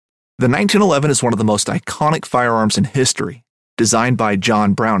The 1911 is one of the most iconic firearms in history. Designed by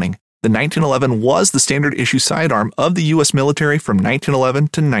John Browning, the 1911 was the standard issue sidearm of the U.S. military from 1911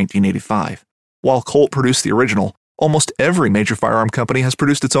 to 1985. While Colt produced the original, almost every major firearm company has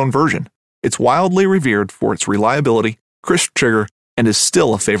produced its own version. It's wildly revered for its reliability, crisp trigger, and is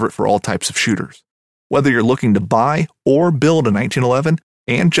still a favorite for all types of shooters. Whether you're looking to buy or build a 1911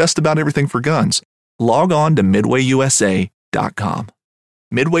 and just about everything for guns, log on to MidwayUSA.com.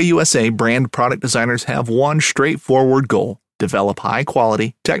 Midway USA brand product designers have one straightforward goal: develop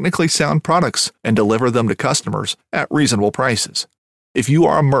high-quality, technically sound products and deliver them to customers at reasonable prices. If you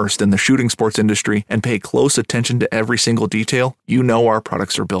are immersed in the shooting sports industry and pay close attention to every single detail, you know our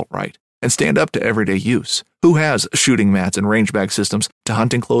products are built right and stand up to everyday use. Who has shooting mats and range bag systems to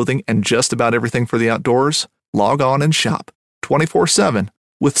hunting clothing and just about everything for the outdoors? Log on and shop 24/7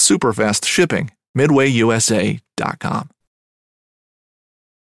 with super fast shipping. MidwayUSA.com.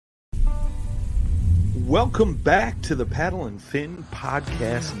 Welcome back to the Paddle and Fin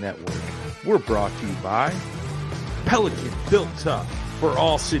Podcast Network. We're brought to you by Pelican, built tough for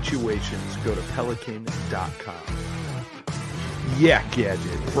all situations. Go to pelican.com. Yak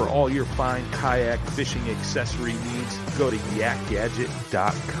Gadget, for all your fine kayak fishing accessory needs. Go to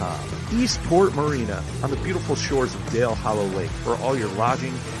yakgadget.com. Eastport Marina, on the beautiful shores of Dale Hollow Lake. For all your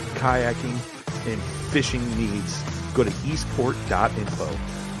lodging, kayaking, and fishing needs, go to eastport.info.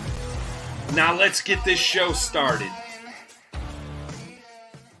 Now let's get this show started.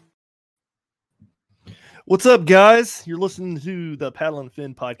 What's up, guys? You're listening to the Paddle and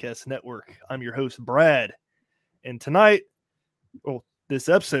Fin Podcast Network. I'm your host, Brad. And tonight, this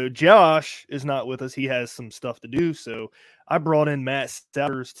episode, Josh is not with us. He has some stuff to do. So I brought in Matt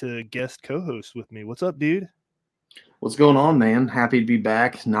Souders to guest co-host with me. What's up, dude? What's going on, man? Happy to be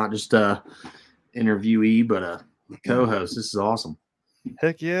back. Not just a interviewee, but a co-host. This is awesome.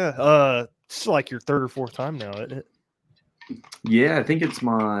 Heck yeah. It's like your third or fourth time now, isn't it? Yeah, I think it's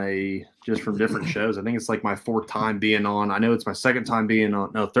just from different shows. I think it's like my fourth time being on. I know it's my third time being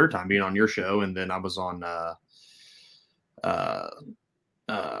on your show. And then I was on, what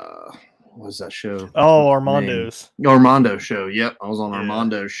was that show? Oh, Armando's. Armando's show. Yep. I was on Yeah.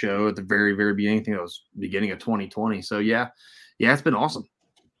 Armando's show at the very, very beginning. I think it was beginning of 2020. So yeah, it's been awesome.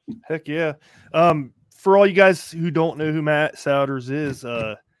 Heck yeah. For all you guys who don't know who Matt Souders is,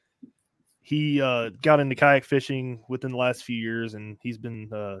 he got into kayak fishing within the last few years, and he's been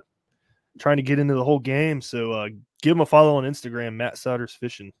trying to get into the whole game. So give him a follow on Instagram, Matt Souders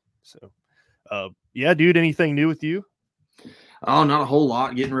Fishing. So, yeah, dude, anything new with you? Oh, not a whole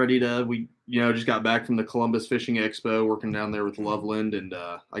lot. Getting ready we just got back from the Columbus Fishing Expo, working down there with Loveland, and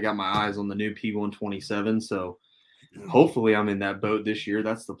I got my eyes on the new P127. So hopefully I'm in that boat this year.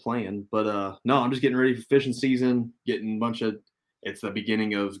 That's the plan. But no, I'm just getting ready for fishing season, it's the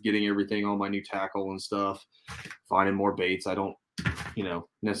beginning of getting everything, all my new tackle and stuff, finding more baits. I don't,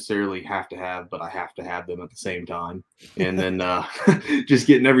 necessarily have to have, but I have to have them at the same time. And then just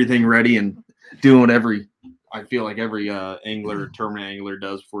getting everything ready and doing what I feel like every angler, tournament angler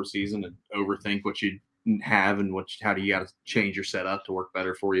does before season, and overthink what you have and how do you got to change your setup to work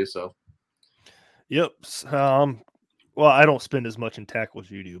better for you. So, Yep. Well, I don't spend as much in tackle as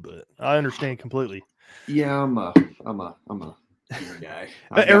you do, but I understand completely. Yeah, I'm a guy.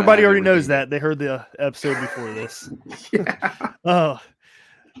 Everybody already knows that. They heard the episode before this. Yeah.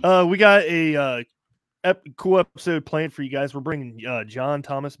 We got a cool episode planned for you guys. We're bringing John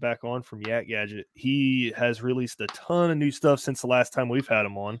Thomas back on from Yak Gadget. He has released a ton of new stuff since the last time we've had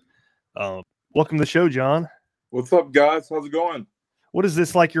him on. Welcome to the show, John. What's up, guys? How's it going? What is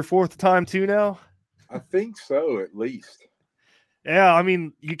this, like your fourth time too now? I think so, at least. Yeah, I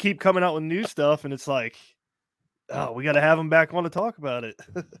mean, you keep coming out with new stuff, and it's like, oh, we got to have him back on to talk about it.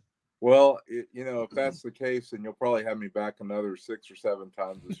 Well, if that's the case, then you'll probably have me back another 6 or 7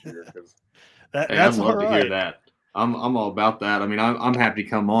 times this year. Because that's I'd love to hear that. I'm all about that. I mean, I'm happy to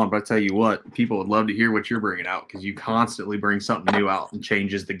come on, but I tell you what, people would love to hear what you're bringing out, because you constantly bring something new out and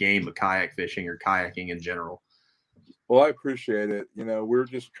changes the game of kayak fishing or kayaking in general. Well, I appreciate it. We're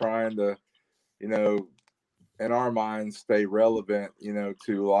just trying to, in our minds, stay relevant,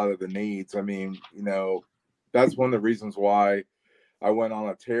 to a lot of the needs. I mean, that's one of the reasons why I went on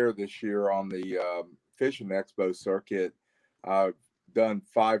a tear this year on the Fishing Expo circuit. I've done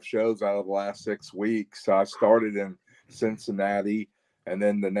 5 shows out of the last 6 weeks. I started in Cincinnati, and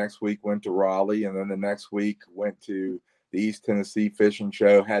then the next week went to Raleigh, and then the next week went to the East Tennessee Fishing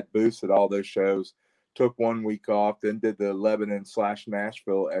Show, had booths at all those shows, took 1 week off, then did the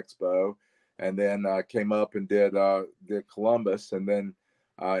Lebanon/Nashville Expo, and then came up and did Columbus. And then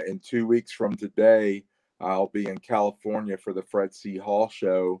in 2 weeks from today, I'll be in California for the Fred C. Hall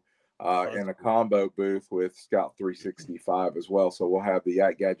Show, and a combo booth with Scout 365 as well. So we'll have the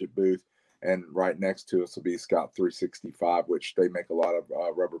Yak Gadget booth, and right next to us will be Scout 365, which they make a lot of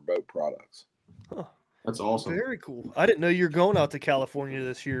rubber boat products. Huh. That's awesome. Very cool. I didn't know you're going out to California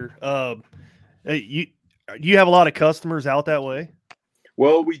this year. You have a lot of customers out that way?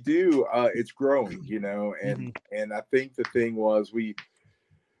 Well, we do. It's growing, and I think the thing was we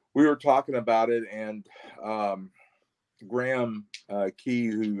were talking about it, and Graham Key,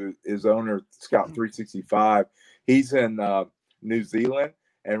 who is owner of Scout 365, he's in New Zealand,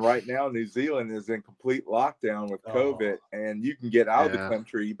 and right now New Zealand is in complete lockdown with COVID, and you can get out of the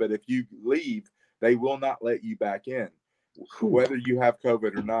country, but if you leave, they will not let you back in, whether you have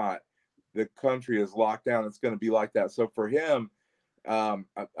COVID or not. The country is locked down. It's going to be like that. So for him,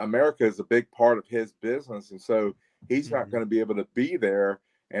 America is a big part of his business, and so he's not going to be able to be there.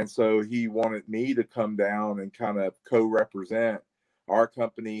 And so he wanted me to come down and kind of co-represent our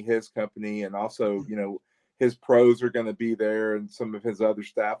company, his company, and also, his pros are going to be there, and some of his other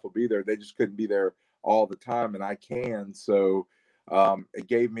staff will be there. They just couldn't be there all the time, and I can. So it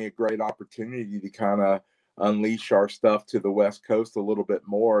gave me a great opportunity to kind of unleash our stuff to the West Coast a little bit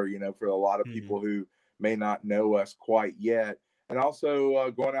more, for a lot of people who may not know us quite yet. And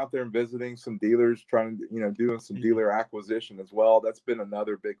also going out there and visiting some dealers, trying to, doing some dealer acquisition as well. That's been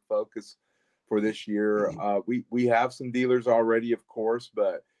another big focus for this year. We have some dealers already, of course,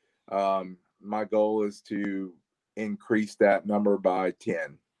 but my goal is to increase that number by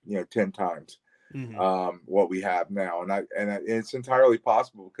 10 times what we have now. And it's entirely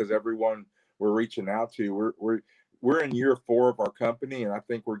possible because everyone we're reaching out to, we're in year 4 of our company, and I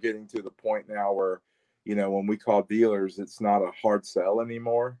think we're getting to the point now where, when we call dealers, it's not a hard sell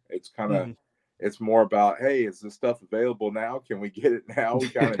anymore. It's kind of, it's more about, hey, is this stuff available now? Can we get it now? We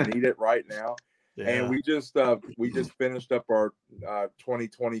kind of need it right now. Yeah. And we just finished up our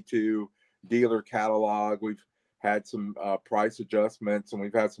 2022 dealer catalog. We've had some price adjustments, and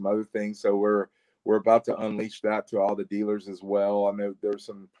we've had some other things. So we're about to unleash that to all the dealers as well. I know there's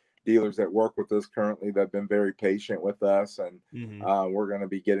some dealers that work with us currently that have been very patient with us, and we're going to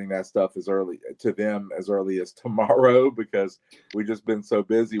be getting that stuff as early as tomorrow because we've just been so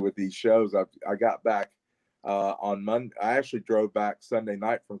busy with these shows. I got back on Monday. I actually drove back Sunday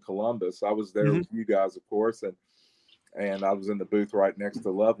night from Columbus. I was there with you guys, of course, and I was in the booth right next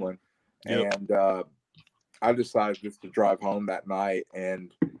to Loveland, and I decided just to drive home that night,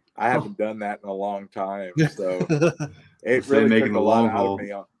 and I haven't done that in a long time, so it really took a lot out of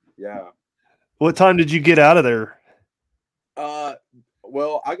me. Yeah. What time did you get out of there?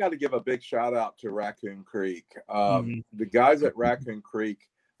 Well, I got to give a big shout out to Raccoon Creek. The guys at Raccoon Creek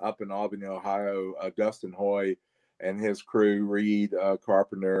up in Albany, Ohio, Dustin Hoy and his crew, Reed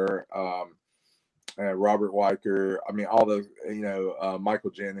Carpenter, Robert Weicker. I mean, all those,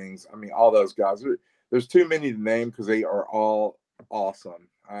 Michael Jennings. I mean, all those guys. There's too many to name because they are all awesome.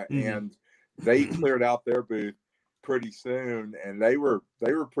 And they cleared out their booth pretty soon, and they were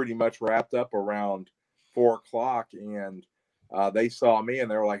pretty much wrapped up around 4:00, and they saw me and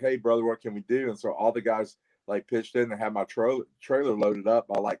they were like, "Hey brother, what can we do?" And so all the guys like pitched in and had my trailer loaded up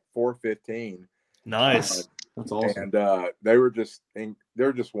by like 4:15. Nice. That's awesome. And they're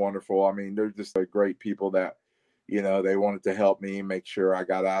just wonderful. I mean, they're just great people that they wanted to help me make sure I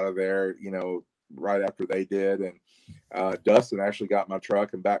got out of there right after they did. And Dustin actually got my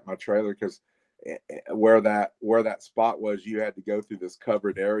truck and back my trailer because where that spot was, you had to go through this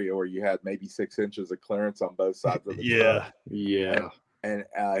covered area where you had maybe 6 inches of clearance on both sides of the truck. And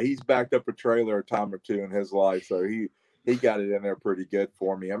he's backed up a trailer a time or two in his life, so he got it in there pretty good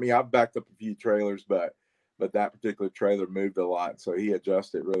for me. I mean, I've backed up a few trailers, but that particular trailer moved a lot, so he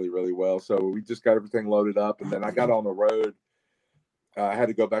adjusted really, really well. So we just got everything loaded up, and then I got on the road. I had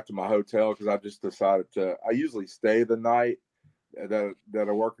to go back to my hotel because I just decided I usually stay the night that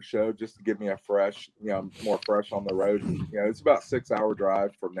I work a show just to get me more fresh on the road. It's about a 6-hour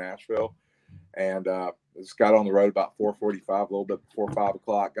drive from Nashville, and just got on the road about 4:45, a little bit before 5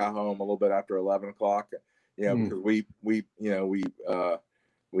 o'clock. Got home a little bit after 11 o'clock. Because we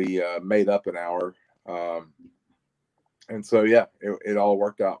made up an hour, and so it all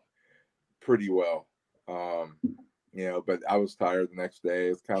worked out pretty well. But I was tired the next day.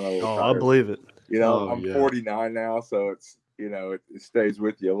 It's kind of I believe it. I'm 49 now, so it's it stays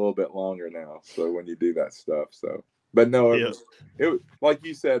with you a little bit longer now. So when you do that stuff, but no, it was like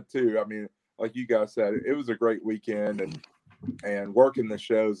you said too. I mean, like you guys said, it was a great weekend, and working the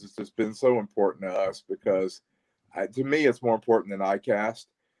shows has just been so important to us because to me, it's more important than ICAST.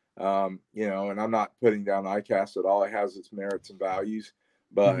 And I'm not putting down ICAST at all. It has its merits and values,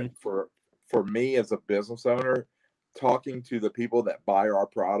 but for me as a business owner, talking to the people that buy our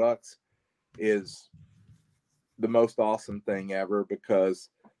products is the most awesome thing ever, because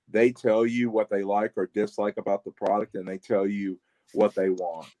they tell you what they like or dislike about the product, and they tell you what they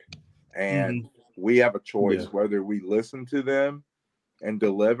want. And we have a choice whether we listen to them and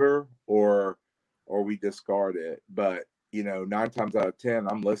deliver or we discard it. But 9 times out of 10,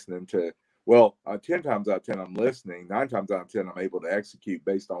 I'm listening to, 10 times out of 10, I'm listening. 9 times out of 10, I'm able to execute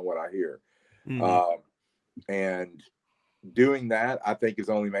based on what I hear. And doing that, I think, has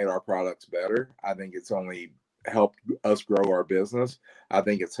only made our products better. I think it's only helped us grow our business. I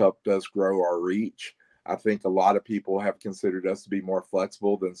think it's helped us grow our reach. I think a lot of people have considered us to be more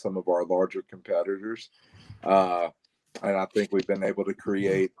flexible than some of our larger competitors. And I think we've been able to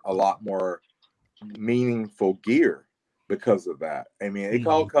create a lot more meaningful gear because of that. I mean, it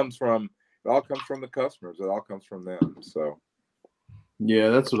all comes from the customers. It all comes from them. So. Yeah,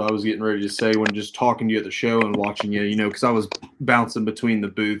 that's what I was getting ready to say when just talking to you at the show and watching you, because I was bouncing between the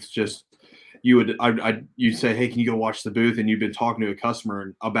booths. Just you'd say, hey, can you go watch the booth? And you've been talking to a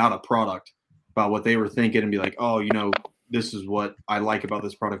customer about a product, about what they were thinking, and be like, oh, this is what I like about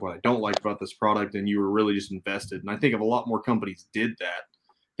this product, what I don't like about this product. And you were really just invested. And I think if a lot more companies did that,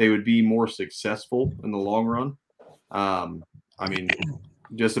 they would be more successful in the long run. I mean,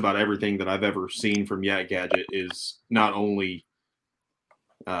 just about everything that I've ever seen from Yak Gadget is not only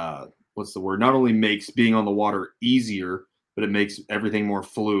not only makes being on the water easier, but it makes everything more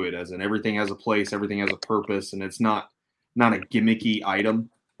fluid, as in everything has a place, everything has a purpose, and it's not a gimmicky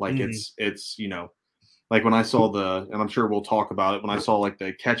item. Like it's like when I saw and I'm sure we'll talk about it, when I saw like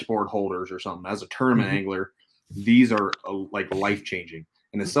the catchboard holders or something as a tournament angler, these are like life-changing.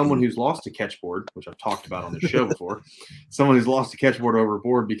 And as someone who's lost a catchboard, which I've talked about on the show before, someone who's lost a catchboard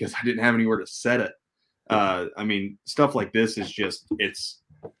overboard because I didn't have anywhere to set it. I mean, stuff like this is just,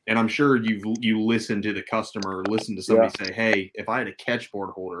 and I'm sure you listen to the customer or listen to somebody say, hey, if I had a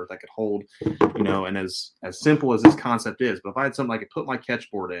catchboard holder that could hold, and as simple as this concept is, but if I had something I could put my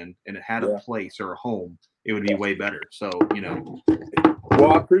catchboard in and it had a place or a home, it would be way better. So,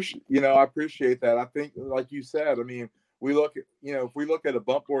 Well, I appreciate that. I think, like you said, I mean, we look at, if we look at a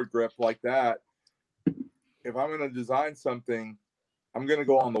bump board grip like that, if I'm going to design something, I'm going to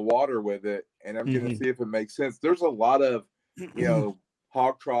go on the water with it, and I'm going to see if it makes sense. There's a lot of,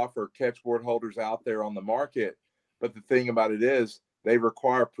 hog trough or catchboard holders out there on the market, but the thing about it is they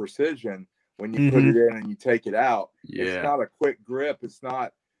require precision when you put it in and you take it out. It's not a quick grip. It's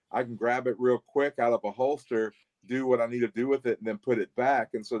not, I can grab it real quick out of a holster, do what I need to do with it, and then put it back.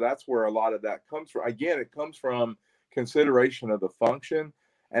 And so that's where a lot of that comes from. Again, it comes from consideration of the function,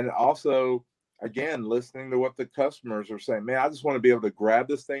 and also, again, listening to what the customers are saying. Man, I just want to be able to grab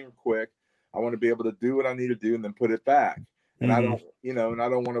this thing quick. I want to be able to do what I need to do and then put it back. And I don't, and I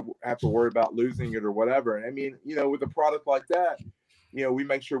don't want to have to worry about losing it or whatever. And I mean, with a product like that, we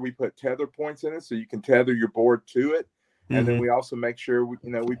make sure we put tether points in it so you can tether your board to it. And then we also make sure we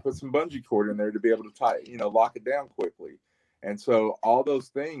put some bungee cord in there to be able to tie, lock it down quickly. And so all those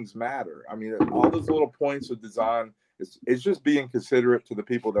things matter. I mean, all those little points of design, it's just being considerate to the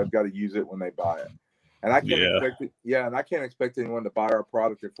people that have got to use it when they buy it. And I can't expect it. Yeah. And I can't expect anyone to buy our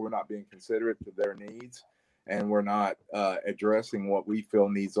product if we're not being considerate to their needs and we're not addressing what we feel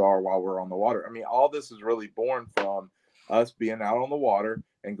needs are while we're on the water. I mean, all this is really born from us being out on the water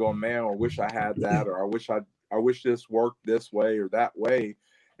and going, man, I wish I had that, or I wish this worked this way or that way.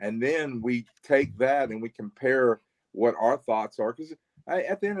 And then we take that and we compare what our thoughts are. Because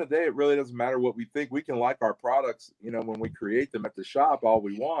at the end of the day, it really doesn't matter what we think. We can like our products, when we create them at the shop, all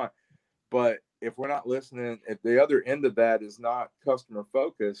we want. But if we're not listening, if the other end of that is not customer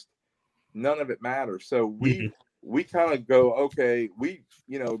focused, none of it matters. So we kind of go, okay,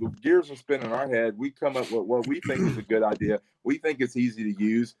 the gears are spinning in our head. We come up with what we think is a good idea. We think it's easy to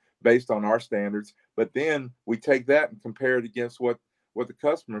use based on our standards. But then we take that and compare it against what the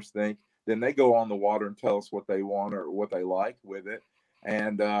customers think. Then they go on the water and tell us what they want or what they like with it.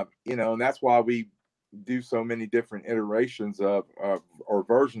 And, and that's why we do so many different iterations of or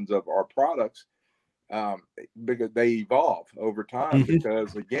versions of our products, because they evolve over time.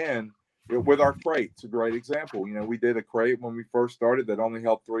 Because, again, with our crate, it's a great example. We did a crate when we first started that only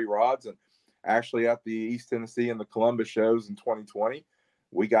held 3 rods. And actually at the East Tennessee and the Columbus shows in 2020,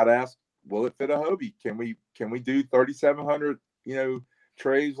 we got asked, will it fit a Hobie? Can we do 3,700,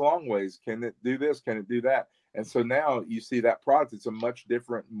 trays long ways? Can it do this? Can it do that? And so now you see that product, it's a much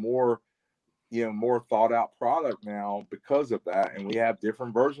different, more thought out product now because of that. And we have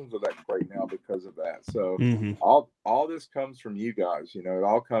different versions of that crate now because of that. So all this comes from you guys, it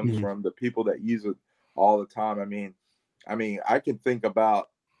all comes from the people that use it all the time. I mean, I can think about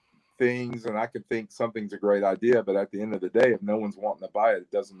things, and I can think something's a great idea, but at the end of the day, if no one's wanting to buy it,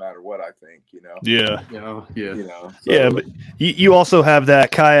 it doesn't matter what I think, Yeah. So, But you also have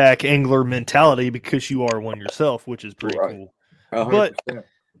that kayak angler mentality because you are one yourself, which is pretty Right. cool. 100%. But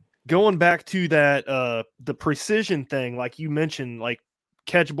going back to that, the precision thing, like you mentioned, like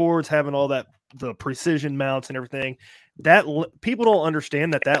catch boards having all that, the precision mounts and everything, that people don't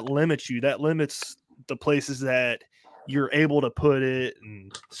understand that limits you. That limits the places that you're able to put it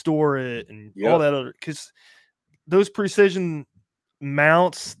and store it and all that other, because those precision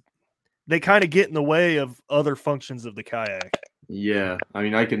mounts, they kind of get in the way of other functions of the kayak. Yeah, I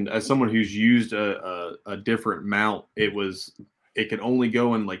mean, I can, as someone who's used a different mount, it could only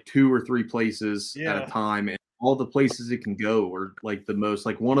go in like 2 or 3 places at a time, and all the places it can go are like the most,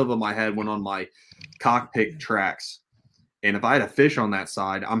 like one of them I had went on my cockpit tracks, and if I had a fish on that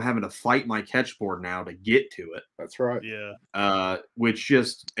side, I'm having to fight my catch board now to get to it. That's right. Yeah. Which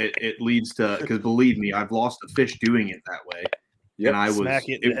just it leads to, because believe me, I've lost a fish doing it that way. And I was smack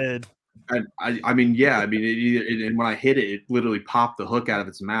it in the head. I mean, and when I hit it, it literally popped the hook out of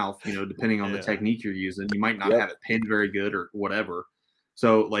its mouth, depending on the technique you're using. You might not have it pinned very good or whatever.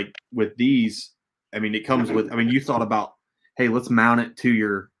 So like with these, I mean, it comes with, I mean, you thought about, hey, let's mount it to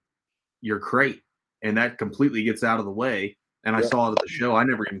your crate, and that completely gets out of the way. And I saw it at the show. I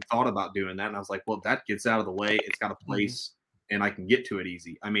never even thought about doing that. And I was like, well, that gets out of the way. It's got a place and I can get to it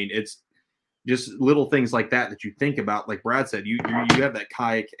easy. I mean, it's just little things like that you think about. Like Brad said, you have that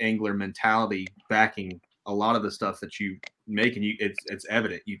kayak angler mentality backing a lot of the stuff that you make, and it's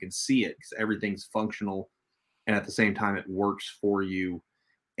evident. You can see it because everything's functional, and at the same time, it works for you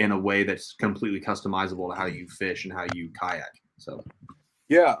in a way that's completely customizable to how you fish and how you kayak. So,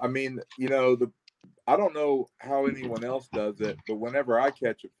 yeah, I mean, I don't know how anyone else does it, but whenever I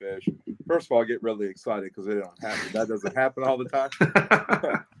catch a fish, first of all, I get really excited because it don't happen. That doesn't happen all the time.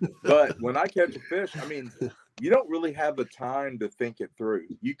 But when I catch a fish, I mean, you don't really have the time to think it through.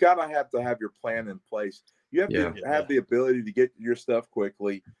 You gotta have to have your plan in place. You have to have the ability to get your stuff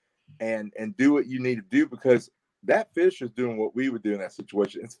quickly and do what you need to do, because that fish is doing what we would do in that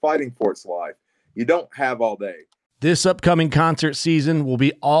situation. It's fighting for its life. You don't have all day. This upcoming concert season will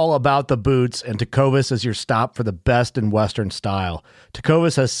be all about the boots, and Tecovas is your stop for the best in Western style.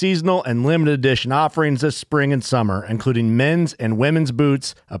 Tecovas has seasonal and limited edition offerings this spring and summer, including men's and women's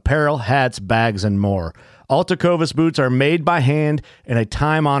boots, apparel, hats, bags, and more. All Tecovas boots are made by hand in a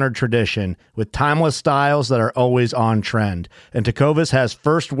time-honored tradition with timeless styles that are always on trend. And Tecovas has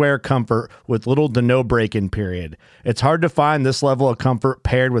first wear comfort with little to no break-in period. It's hard to find this level of comfort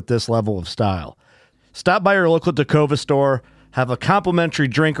paired with this level of style. Stop by your local Tecovas store, have a complimentary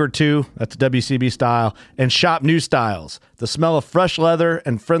drink or two, that's WCB style, and shop new styles. The smell of fresh leather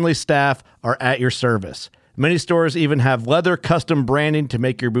and friendly staff are at your service. Many stores even have leather custom branding to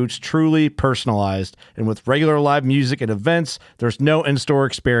make your boots truly personalized. And with regular live music and events, there's no in-store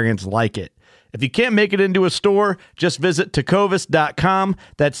experience like it. If you can't make it into a store, just visit tecovas.com.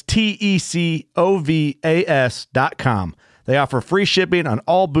 That's TECOVAS.com. They offer free shipping on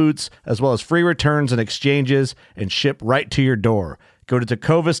all boots, as well as free returns and exchanges, and ship right to your door. Go to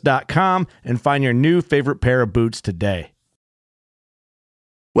tecovas.com and find your new favorite pair of boots today.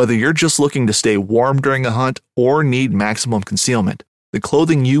 Whether you're just looking to stay warm during a hunt or need maximum concealment, the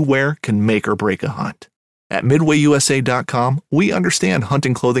clothing you wear can make or break a hunt. At MidwayUSA.com, we understand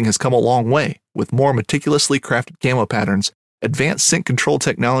hunting clothing has come a long way, with more meticulously crafted camo patterns, advanced scent control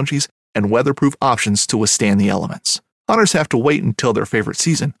technologies, and weatherproof options to withstand the elements. Hunters have to wait until their favorite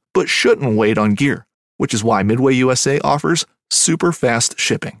season, but shouldn't wait on gear, which is why Midway USA offers super fast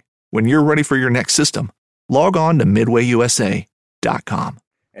shipping. When you're ready for your next system, log on to MidwayUSA.com.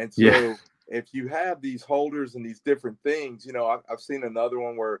 And so if you have these holders and these different things, I've seen another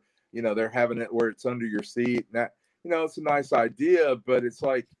one where, they're having it where it's under your seat. And that, it's a nice idea, but it's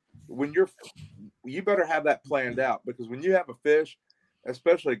like when you better have that planned out, because when you have a fish,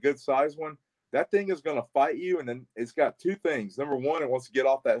 especially a good size one, that thing is going to fight you. And then it's got two things. Number one, it wants to get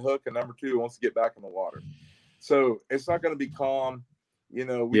off that hook. And number two, it wants to get back in the water. So it's not going to be calm. We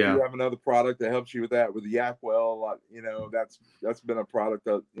do have another product that helps you with that, with the Yakwell. That's been a product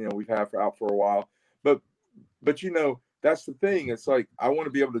that, we've had out for a while. But that's the thing. It's like, I want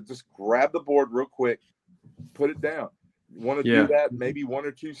to be able to just grab the board real quick, put it down. You want to do that maybe 1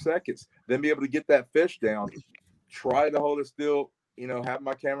 or 2 seconds, then be able to get that fish down, try to hold it still, have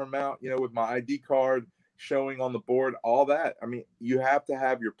my camera mount, with my ID card showing on the board, all that. I mean, you have to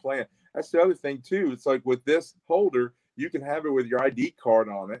have your plan. That's the other thing too. It's like with this holder, you can have it with your ID card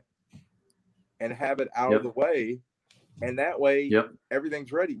on it and have it out of the way. And that way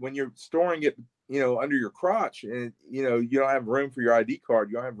everything's ready. When you're storing it, under your crotch, and you don't have room for your ID card,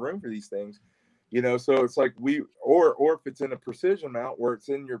 you don't have room for these things, so it's like or if it's in a precision mount where it's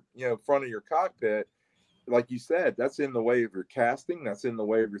in your front of your cockpit, like you said, that's in the way of your casting, that's in the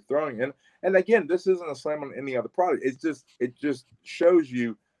way of your throwing. And again, this isn't a slam on any other product. It just shows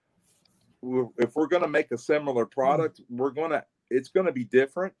you, if we're going to make a similar product, it's going to be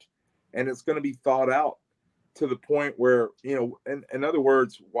different, and it's going to be thought out to the point where, in other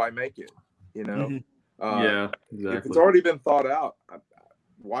words, why make it? Yeah, exactly. If it's already been thought out,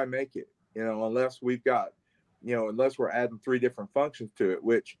 why make it? Unless we've got, unless we're adding 3 different functions to it,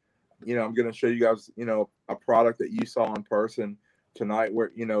 which, I'm going to show you guys, a product that you saw in person tonight,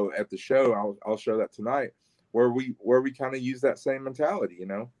 where, at the show, I'll show that tonight, where we kind of use that same mentality,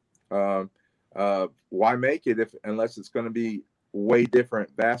 why make it unless it's going to be way different,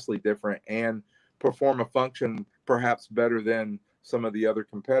 vastly different, and perform a function perhaps better than some of the other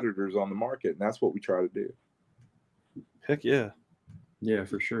competitors on the market. And that's what we try to do. Heck yeah. Yeah,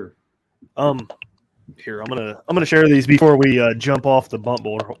 for sure. Here, I'm gonna share these before we jump off the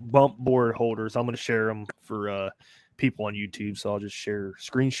bump board holders. I'm gonna share them for people on YouTube. So I'll just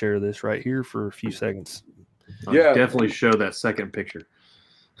screen share this right here for a few seconds. Yeah, definitely show that second picture.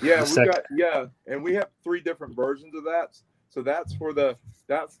 Yeah, and we have 3 different versions of that. So that's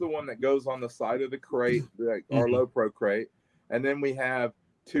the one that goes on the side of the crate, like our Low Pro crate, and then we have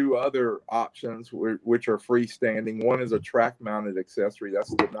 2 other options which are freestanding. One is a track mounted accessory. That's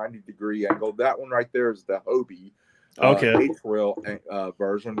the 90-degree angle. That one right there is the Hobie H-Rail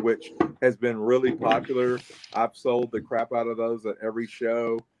version, which has been really popular. I've sold the crap out of those at every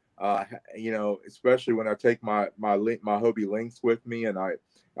show. Especially when I take my Hobie Lynx with me, and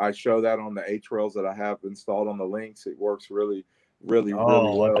I show that on the H-Rails that I have installed on the Lynx. It works really, really,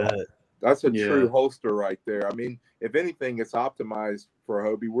 really well. That's a true holster right there. I mean, if anything, it's optimized for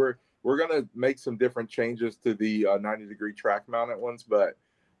Hobie. We're gonna make some different changes to the 90-degree track mounted ones, but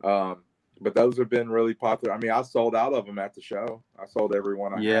those have been really popular. I mean, I sold out of them at the show. I sold every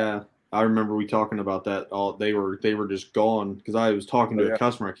one I had. I remember we talking about that. They were just gone, because I was talking to a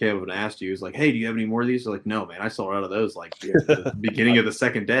customer. I came up and asked you, he was like, "Hey, do you have any more of these?" Like, "No, man, I sold out of those like the beginning of the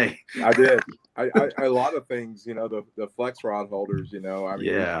second day." I did. I a lot of things, the flex rod holders, I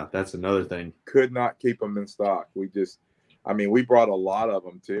mean, that's another thing. Could not keep them in stock. We brought a lot of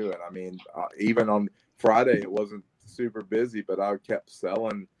them too, and I mean, even on Friday it wasn't super busy, but I kept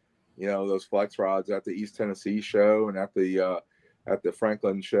selling, those flex rods at the East Tennessee show and at the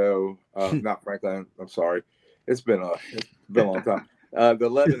Franklin show. Not Franklin, I'm sorry. It's been a long time. The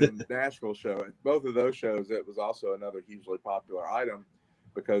Lebanon Nashville show. At both of those shows, it was also another hugely popular item,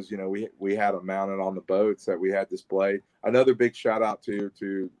 because we had them mounted on the boats that we had displayed. Another big shout out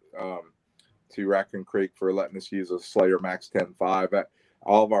to Raccoon Creek for letting us use a Slayer Max 10.5.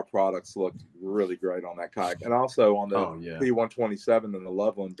 All of our products looked really great on that kayak, and also on the P127 and the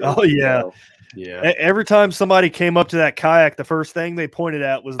Loveland. Every time somebody came up to that kayak, the first thing they pointed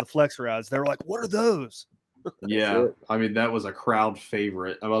at was the flex rods. They were like, "What are those?" I mean, that was a crowd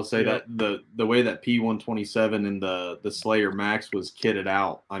favorite. I will say that the way that P127 and the Slayer Max was kitted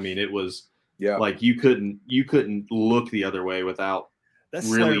out, I mean, it was like you couldn't look the other way without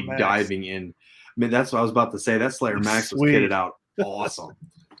really diving in. I mean, that's what I was about to say. That Slayer Max was kitted out awesome.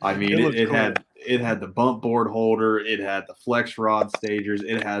 I mean, it had the bump board holder, it had the flex rod stagers,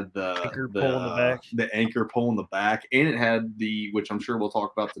 it had the anchor pole in the back, and it had which I'm sure we'll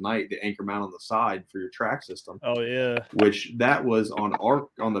talk about tonight, the anchor mount on the side for your track system. Oh yeah. Which that was on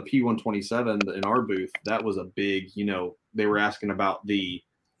the P127 in our booth. That was a big, they were asking about the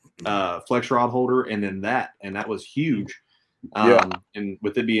flex rod holder, and then that was huge. And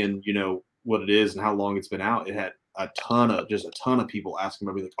with it being, what it is and how long it's been out, it had a ton of people asking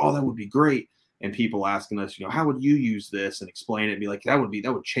about, be like, "Oh, that would be great," and people asking us, "How would you use this?" and explain it, and be like, that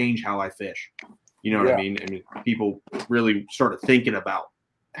would change how I fish. You know what I mean? I mean, people really started thinking about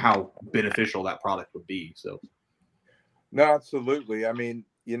how beneficial that product would be. So, no, absolutely. I mean,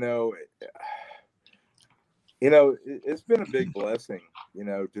 it's been a big blessing,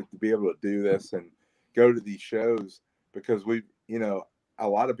 to be able to do this and go to these shows, because we, a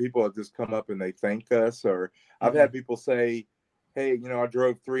lot of people have just come up and they thank us, or I've had people say, "Hey, I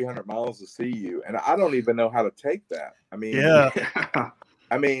drove 300 miles to see you," and I don't even know how to take that. I mean,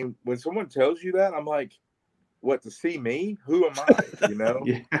 I mean, when someone tells you that, I'm like, "What, to see me? Who am I?"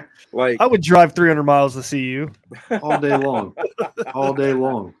 Like, I would drive 300 miles to see you all day long,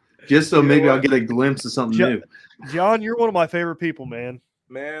 just so maybe I'll get a glimpse of something new. John, you're one of my favorite people, man.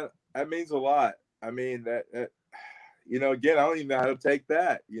 Man, that means a lot. I mean, that again, I don't even know how to take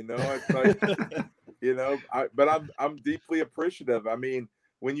that. It's like, but I'm deeply appreciative. I mean,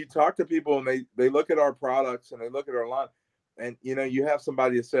 when you talk to people and they look at our products and they look at our line, and you know, you have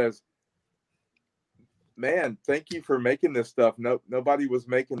somebody that says, man, thank you for making this stuff. Nobody was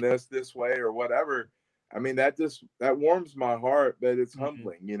making this way or whatever. I mean, that warms my heart, but it's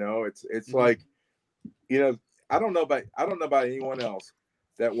humbling, you know. It's like, you know, I don't know about anyone else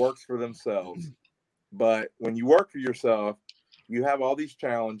that works for themselves, but when you work for yourself, you have all these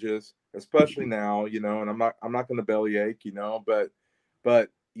challenges, especially now, you know, and I'm not going to bellyache, you know, but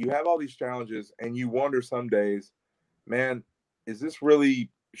you have all these challenges and you wonder some days, man, is this really,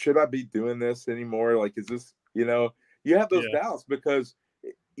 should I be doing this anymore? Like, is this, you know, you have those doubts because,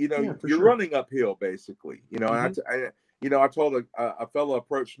 you know, you're running uphill basically, you know. And I told a fellow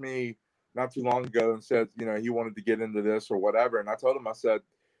approached me not too long ago and said, you know, he wanted to get into this or whatever. And I told him, I said,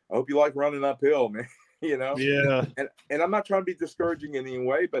 I hope you like running uphill, man. You know? Yeah. And I'm not trying to be discouraging in any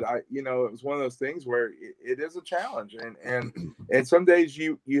way, but you know, it was one of those things where it is a challenge. And some days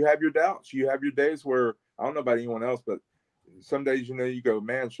you have your doubts. You have your days where, I don't know about anyone else, but some days, you know, you go,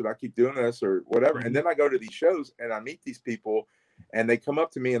 man, should I keep doing this or whatever? And then I go to these shows and I meet these people and they come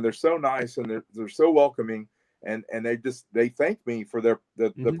up to me and they're so nice and they're so welcoming. And they thank me for the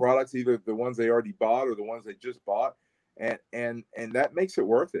products, either the ones they already bought or the ones they just bought. And that makes it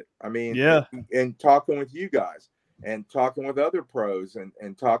worth it. I mean, and talking with you guys and talking with other pros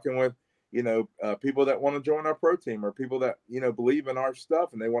and talking with, you know, people that want to join our pro team or people that, you know, believe in our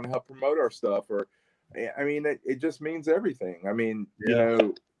stuff and they want to help promote our stuff. Or, I mean, it just means everything. I mean, you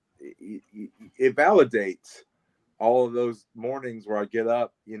know, it validates all of those mornings where I get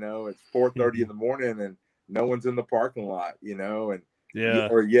up, you know, it's 4:30 in the morning and no one's in the parking lot, you know, and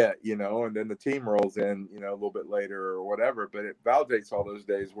you know, and then the team rolls in, you know, a little bit later or whatever. But it validates all those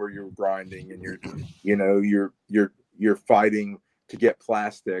days where you're grinding and you're fighting to get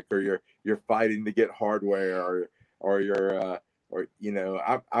plastic or you're fighting to get hardware or you're or, you know,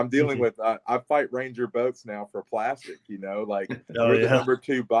 I'm dealing with, I fight Ranger boats now for plastic, you know, like we're the number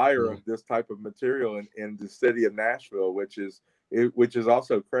 2 buyer of this type of material in the city of Nashville, which is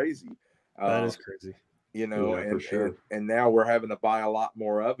also crazy. That is crazy. You know, and now we're having to buy a lot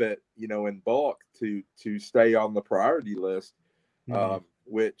more of it, you know, in bulk to stay on the priority list,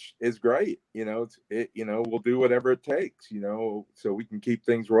 which is great. You know, you know, we'll do whatever it takes, you know, so we can keep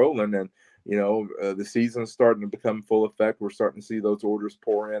things rolling. And, you know, the season's starting to become full effect. We're starting to see those orders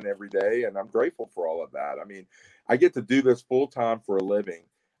pour in every day. And I'm grateful for all of that. I mean, I get to do this full time for a living.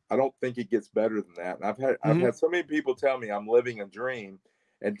 I don't think it gets better than that. And I've had so many people tell me I'm living a dream.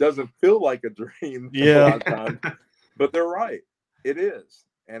 It doesn't feel like a dream a lot of times, but they're right. It is.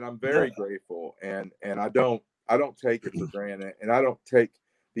 And I'm very grateful. And I don't take it for granted. And I don't take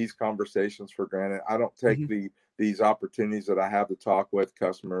these conversations for granted. I don't take these opportunities that I have to talk with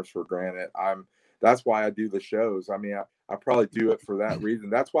customers for granted. That's why I do the shows. I mean, I probably do it for that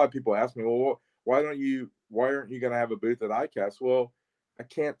reason. That's why people ask me, well, why aren't you going to have a booth at ICAST? Well, I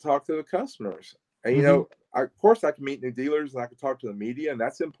can't talk to the customers. And, you know, of course I can meet new dealers and I can talk to the media, and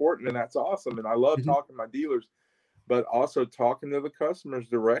that's important and that's awesome. And I love talking to my dealers, but also talking to the customers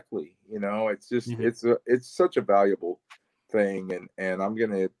directly. You know, it's just, it's such a valuable thing. And I'm going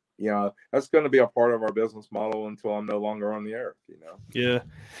to, you know, that's going to be a part of our business model until I'm no longer on the earth, you know?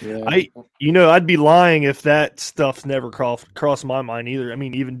 Yeah. I'd be lying if that stuff's never crossed my mind either. I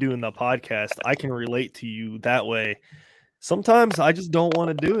mean, even doing the podcast, I can relate to you that way. Sometimes I just don't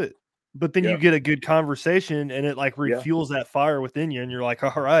want to do it. But then you get a good conversation and it like refuels that fire within you. And you're like,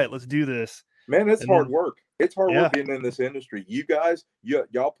 all right, let's do this. Man, it's hard work. It's hard work being in this industry. You guys,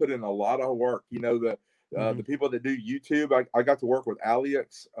 y'all put in a lot of work. You know, the people that do YouTube, I got to work with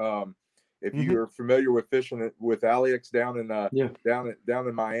Alex. If you're familiar with fishing with Alex down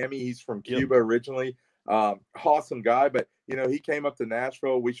in Miami, he's from Cuba originally. Awesome guy. But, you know, he came up to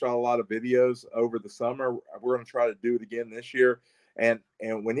Nashville. We shot a lot of videos over the summer. We're going to try to do it again this year. And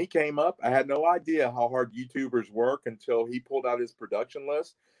when he came up, I had no idea how hard YouTubers work until he pulled out his production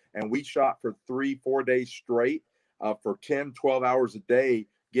list. And we shot for 3-4 days straight for 10, 12 hours a day,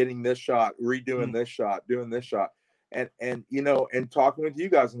 getting this shot, redoing this shot, doing this shot. And you know, and talking with you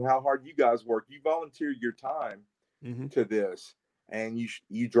guys and how hard you guys work. You volunteer your time to this. And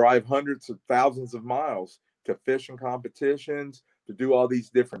you drive hundreds of thousands of miles to fishing competitions, to do all these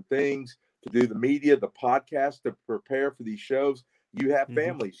different things, to do the media, the podcast, to prepare for these shows. You have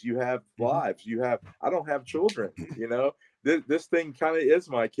families, you have lives, I don't have children, you know, this thing kind of is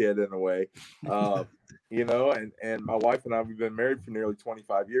my kid in a way, you know, and my wife and I, we've been married for nearly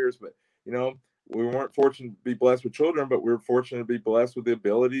 25 years, but, you know, we weren't fortunate to be blessed with children, but we were fortunate to be blessed with the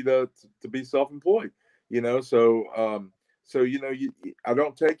ability to be self-employed, you know, so, you know, I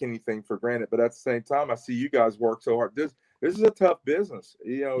don't take anything for granted, but at the same time, I see you guys work so hard. this is a tough business.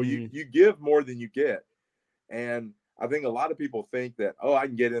 You know, you give more than you get. And I think a lot of people think that, oh, I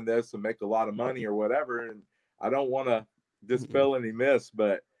can get in this and make a lot of money or whatever. And I don't want to dispel any myths,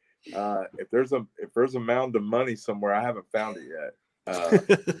 but if there's a mound of money somewhere, I haven't found it yet.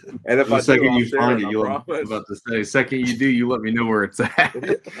 And if the I second do, you find it, you'll about to say. Second you do, you let me know where it's at.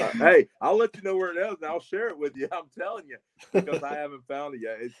 Hey, I'll let you know where it is, and I'll share it with you. I'm telling you, because I haven't found it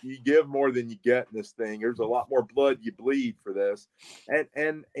yet. You give more than you get in this thing. There's a lot more blood you bleed for this,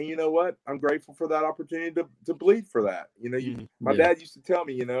 and you know what? I'm grateful for that opportunity to bleed for that. You know, my dad used to tell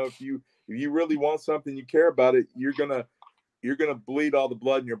me, you know, if you really want something, you care about it, you're gonna bleed all the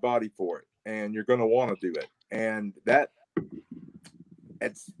blood in your body for it, and you're gonna want to do it, and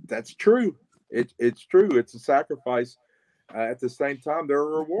that's true. It's true. It's a sacrifice. At the same time, there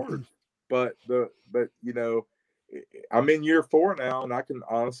are rewards. But you know, I'm in year 4 now, and I can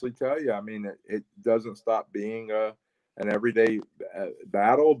honestly tell you, I mean, it doesn't stop being an everyday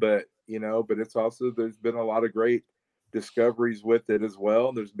battle. But you know, but it's also, there's been a lot of great discoveries with it as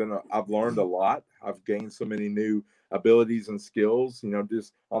well. I've learned a lot. I've gained so many new abilities and skills. You know,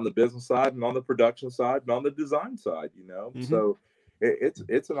 just on the business side and on the production side and on the design side. You know, so.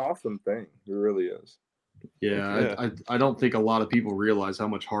 It's an awesome thing. It really is. Yeah. I don't think a lot of people realize how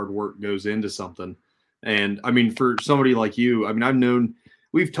much hard work goes into something. And I mean, for somebody like you, I mean,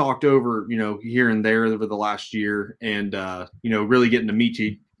 we've talked over, you know, here and there over the last year, and you know, really getting to meet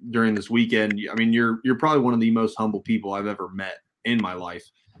you during this weekend. I mean, you're probably one of the most humble people I've ever met in my life.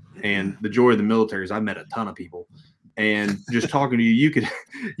 And the joy of the military is I met a ton of people. And just talking to you,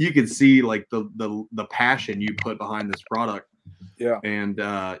 you could see like the passion you put behind this product. Yeah. And,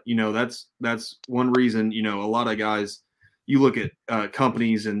 you know, that's one reason, you know, a lot of guys, you look at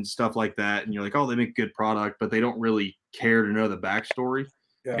companies and stuff like that, and you're like, oh, they make good product, but they don't really care to know the backstory.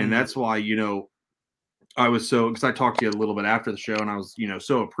 Yeah. And that's why, you know, because I talked to you a little bit after the show, and I was, you know,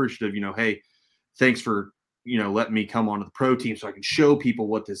 so appreciative, you know, hey, thanks for, you know, letting me come onto the pro team so I can show people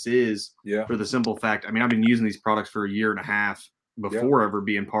what this is. Yeah. For the simple fact, I mean, I've been using these products for 1.5 years before ever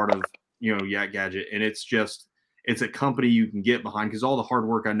being part of, you know, Yak Gadget. And it's a company you can get behind because all the hard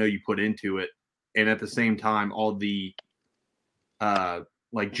work I know you put into it, and at the same time, all the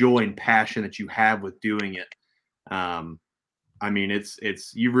like joy and passion that you have with doing it. I mean, it's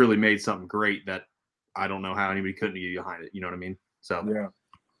you really made something great that I don't know how anybody couldn't get behind it. You know what I mean? So yeah.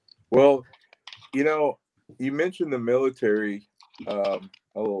 Well, you know, you mentioned the military a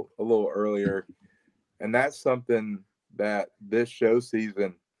little earlier, and that's something that this show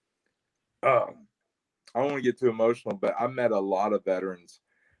season. I don't want to get too emotional, but I met a lot of veterans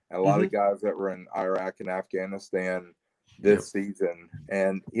and a lot of guys that were in Iraq and Afghanistan this season.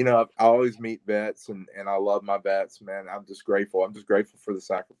 And, you know, I always meet vets, and I love my vets, man. I'm just grateful. I'm just grateful for the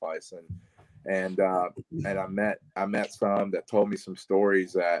sacrifice. And I met some that told me some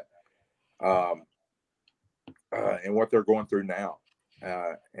stories that, and what they're going through now,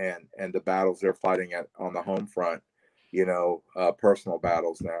 and the battles they're fighting on the home front, you know, personal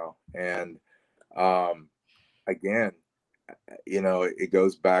battles now. And, again, you know, it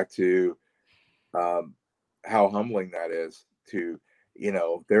goes back to how humbling that is to, you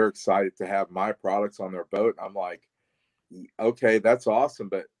know, they're excited to have my products on their boat. I'm like, okay, that's awesome.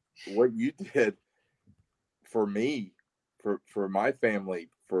 But what you did for me, for my family,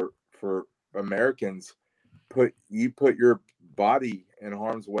 for Americans, you put your body in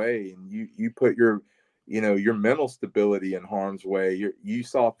harm's way, and you put your, you know, your mental stability in harm's way. You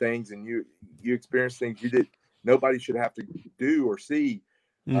saw things, and you experienced things nobody should have to do or see.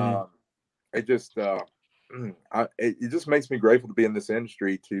 It just it just makes me grateful to be in this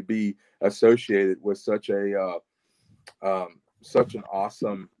industry, to be associated with such an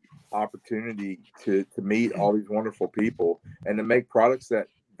awesome opportunity to meet all these wonderful people and to make products that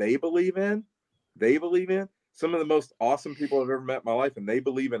they believe in. Some of the most awesome people I've ever met in my life, and they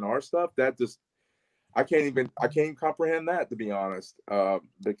believe in our stuff. That just, I can't even comprehend that, to be honest,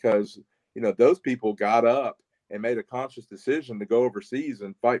 because, you know, those people got up and made a conscious decision to go overseas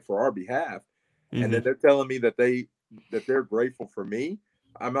and fight for our behalf. And then they're telling me that they're grateful for me.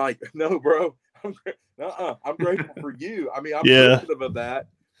 I'm like, no, bro, I'm grateful for you. I mean, I'm appreciative of that,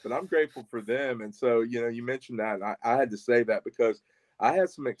 but I'm grateful for them. And so, you know, you mentioned that, and I had to say that because I had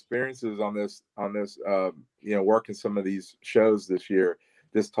some experiences on this, you know, working some of these shows this year,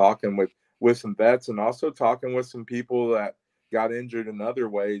 just talking with some vets, and also talking with some people that got injured in other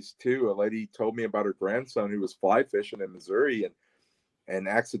ways too. A lady told me about her grandson who was fly fishing in Missouri and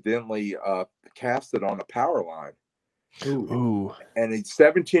accidentally casted on a power line. Ooh. And a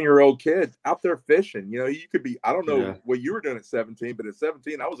 17-year-old kid out there fishing. You know, you could be, I don't know what you were doing at 17, but at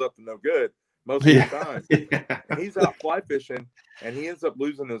 17, I was up to no good most of the time. And he's out fly fishing, and he ends up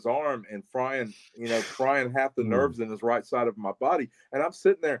losing his arm and frying half the nerves in his right side of my body. And I'm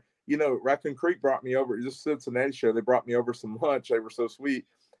sitting there, Raccoon Creek brought me over, this Cincinnati show, they brought me over some lunch. They were so sweet.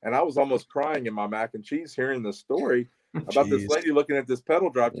 And I was almost crying in my mac and cheese hearing this story about this lady looking at this pedal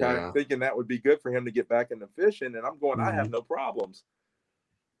drive kayak, thinking that would be good for him to get back into fishing. And I'm going, I have no problems.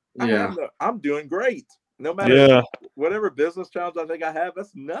 I'm doing great. No matter whatever business challenge I think I have,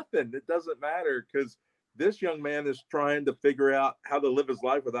 that's nothing. It doesn't matter, because this young man is trying to figure out how to live his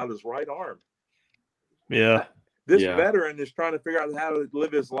life without his right arm. Yeah. This veteran is trying to figure out how to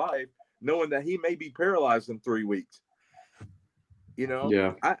live his life, knowing that he may be paralyzed in 3 weeks.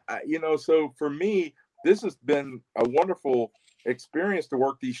 So for me, this has been a wonderful experience to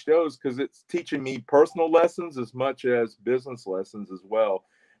work these shows, because it's teaching me personal lessons as much as business lessons as well.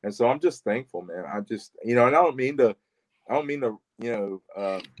 And so I'm just thankful, man. I just, and I don't mean to,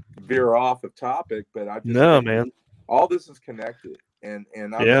 veer off of topic, but I just, man, all this is connected, and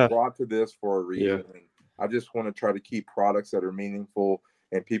I'm brought to this for a reason. And I just want to try to keep products that are meaningful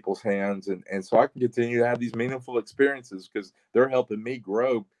in people's hands, and so I can continue to have these meaningful experiences, because they're helping me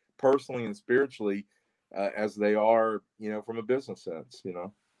grow personally and spiritually as they are, from a business sense,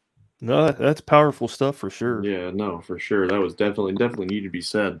 No, that's powerful stuff for sure. Yeah, no, for sure. That was definitely need to be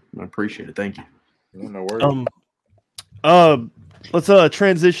said. I appreciate it. Thank you. No worries. Let's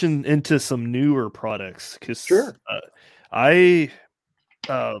transition into some newer products, because I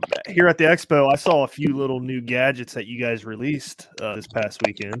here at the expo, I saw a few little new gadgets that you guys released this past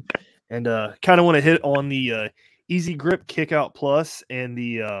weekend, and kind of want to hit on the Easy Grip Kickout Plus and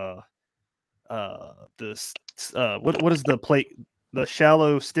the what is the plate? The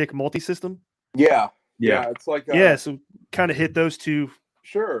shallow stick multi-system. Yeah. It's like so kind of hit those two.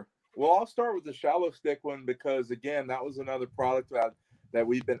 Sure. Well, I'll start with the shallow stick one, because again, that was another product that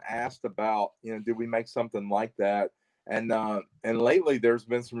we've been asked about. Did we make something like that? And lately there's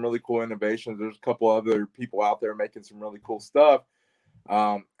been some really cool innovations. There's a couple other people out there making some really cool stuff.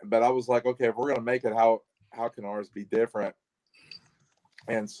 But I was like, okay, if we're gonna make it, how can ours be different?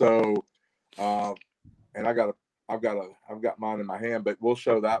 And so, and I've got mine in my hand, but we'll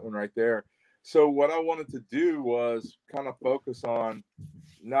show that one right there. So what I wanted to do was kind of focus on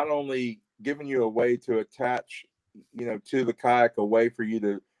not only giving you a way to attach, to the kayak, a way for you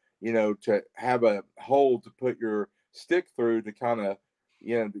to, to have a hole to put your stick through to kind of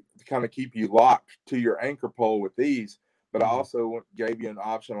keep you locked to your anchor pole with these. But I also gave you an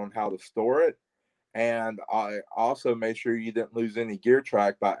option on how to store it. And I also made sure you didn't lose any gear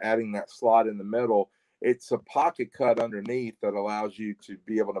track by adding that slot in the middle. It's a pocket cut underneath that allows you to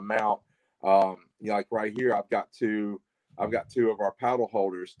be able to mount, like right here, I've got two of our paddle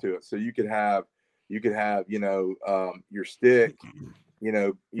holders to it. So you could have, your stick,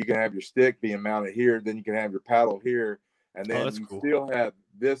 you can have your stick being mounted here, then you can have your paddle here. And then still have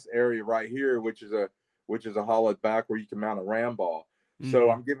this area right here, which is a hollowed back where you can mount a ram ball. So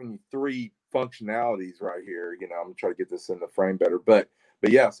I'm giving you 3 functionalities right here. I'm gonna try to get this in the frame better, but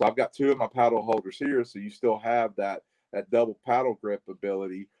yeah, so I've got 2 of my paddle holders here, so you still have that double paddle grip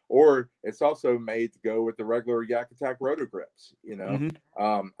ability, or it's also made to go with the regular Yak Attack rotor grips.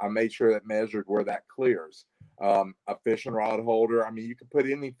 I made sure that measured where that clears. A fishing rod holder. I mean, you can put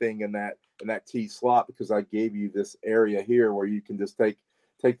anything in that T slot, because I gave you this area here where you can just take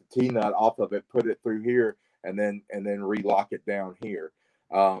the T nut off of it, put it through here, and then relock it down here.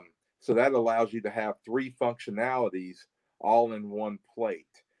 So that allows you to have 3 functionalities all in one plate.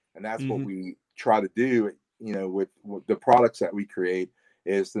 And that's what we try to do, with the products that we create,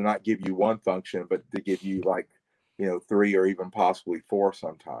 is to not give you one function, but to give you 3 or even possibly 4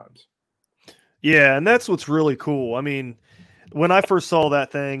 sometimes. Yeah. And that's what's really cool. I mean, when I first saw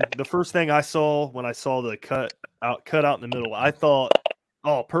that thing, the first thing I saw when I saw the cut out in the middle, I thought,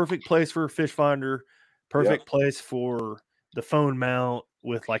 oh, perfect place for a fish finder, perfect place for the phone mount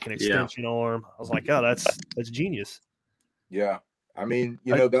with like an extension arm. I was like, oh, that's genius. Yeah. I mean,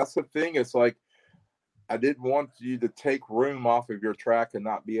 that's the thing. It's like, I didn't want you to take room off of your track and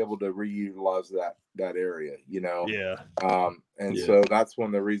not be able to reutilize that area, So that's one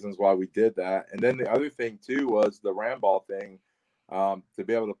of the reasons why we did that. And then the other thing too was the ram ball thing, to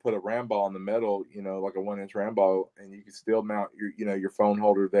be able to put a ram ball in the middle, like a 1-inch ram ball, and you can still mount your phone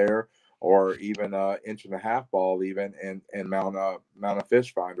holder there, or even a 1.5-inch ball even, and mount a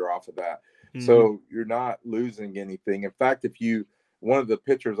fish finder off of that. So you're not losing anything. In fact, one of the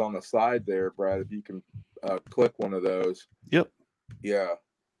pictures on the side there, Brad, if you can click one of those. Yep. Yeah.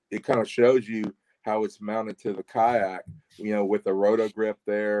 It kind of shows you how it's mounted to the kayak, with the roto grip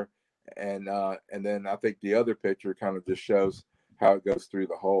there. And then I think the other picture kind of just shows how it goes through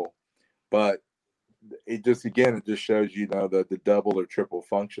the hole. but it just shows the double or triple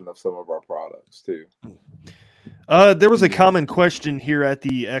function of some of our products too. There was a common question here at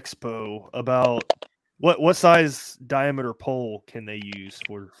the expo about what size diameter pole can they use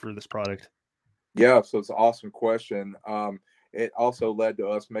for this product? Yeah, so it's an awesome question. It also led to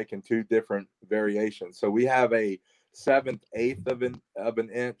us making two different variations. So we have a 7/8 of an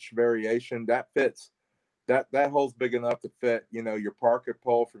inch variation that fits. That hole's big enough to fit, your Parker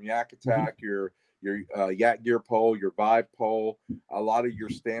pole from Yak Attack, your Yak Gear pole, your Vibe pole. A lot of your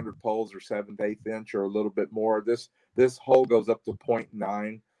standard poles are 7/8 inch or a little bit more. This hole goes up to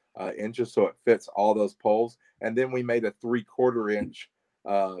 0.9 inches, so it fits all those poles. And then we made a 3/4 inch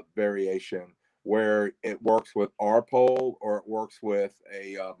variation where it works with our pole or it works with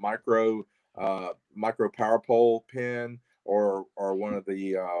a micro power pole pin or one of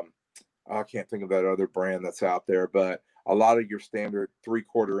the I can't think of that other brand that's out there, but a lot of your standard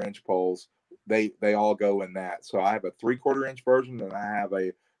 3/4 inch poles, they all go in that. So I have a 3/4 inch version and I have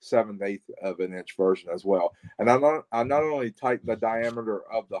a 7/8 of an inch version as well. And I not only tighten the diameter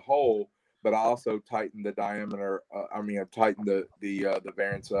of the hole, but I also tighten the diameter. I tighten the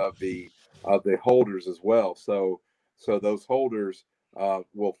variance of the holders as well. So those holders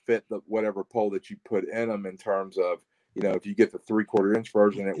will fit whatever pole that you put in them in terms of, if you get the 3/4 inch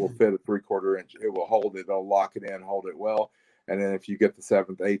version, it will fit a 3/4 inch. It will hold it. It'll lock it in, hold it well. And then if you get the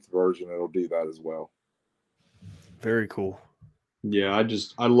 7/8 version, it'll do that as well. Very cool. Yeah,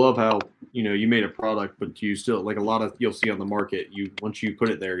 I love how, you made a product, but you still, like a lot of you'll see on the market, once you put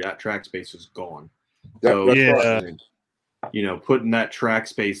it there, that track space is gone. So yeah, putting that track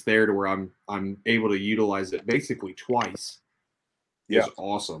space there to where I'm able to utilize it basically twice is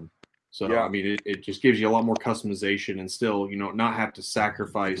awesome. So yeah. It just gives you a lot more customization and still, not have to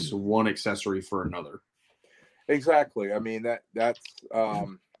sacrifice one accessory for another. Exactly. That's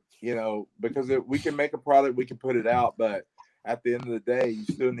because we can make a product, we can put it out, but at the end of the day, you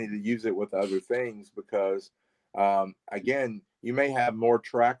still need to use it with other things because, again, you may have more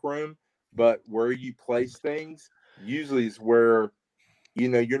track room, but where you place things usually is where,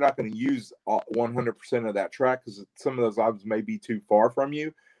 you're not going to use 100% of that track because some of those items may be too far from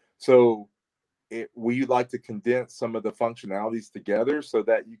you. So we like to condense some of the functionalities together so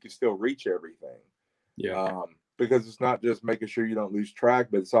that you can still reach everything. Yeah. Because it's not just making sure you don't lose track,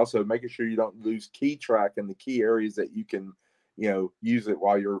 but it's also making sure you don't lose key track in the key areas that you can, use it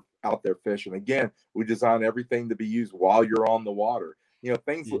while you're out there fishing. Again, we design everything to be used while you're on the water.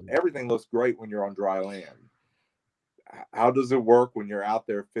 Everything looks great when you're on dry land. How does it work when you're out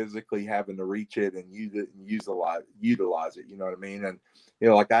there physically having to reach it and use it and utilize it? You know what I mean? And,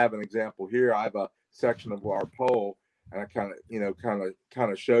 like I have an example here. I have a section of our pole and I kind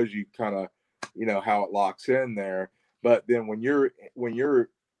of shows you how it locks in there. But then when you're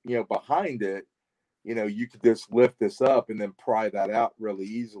behind it, you could just lift this up and then pry that out really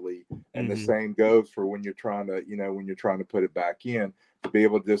easily. And the same goes for when you're trying to put it back in, to be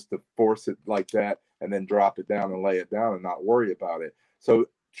able just to force it like that and then drop it down and lay it down and not worry about it. So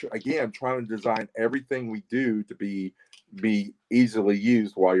again, trying to design everything we do to be easily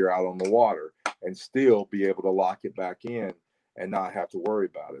used while you're out on the water and still be able to lock it back in and not have to worry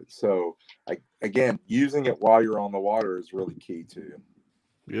about it. So again, using it while you're on the water is really key too.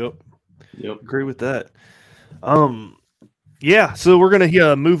 Yep. Agree with that. Yeah. So we're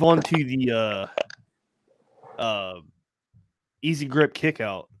gonna move on to the Easy Grip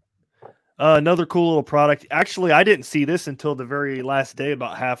Kickout. Another cool little product. Actually, I didn't see this until the very last day,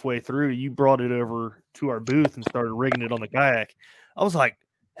 about halfway through. You brought it over to our booth and started rigging it on the kayak. I was like,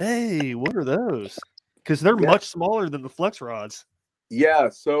 "Hey, what are those?" Because they're much smaller than the flex rods. Yeah.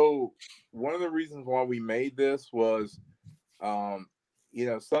 So one of the reasons why we made this was,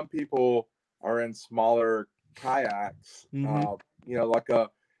 some people are in smaller kayaks, like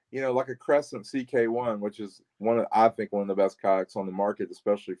a Crescent CK1, which is I think one of the best kayaks on the market,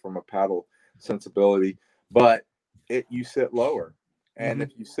 especially from a paddle sensibility. But you sit lower, and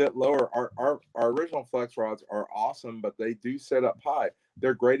if you sit lower, our original flex rods are awesome, but they do sit up high.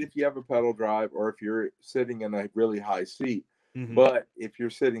 They're great if you have a pedal drive or if you're sitting in a really high seat. But if you're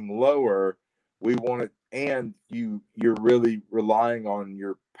sitting lower, we want it, and you're really relying on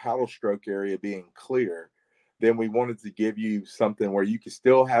your paddle stroke area being clear, then we wanted to give you something where you can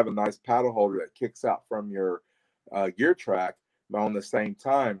still have a nice paddle holder that kicks out from your gear track, but on the same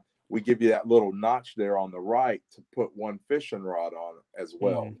time, we give you that little notch there on the right to put one fishing rod on as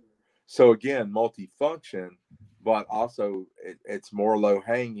well. So again, multifunction, but also it's more low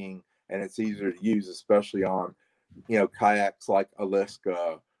hanging and it's easier to use, especially on, kayaks like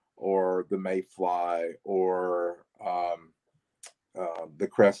Aliska or the Mayfly or the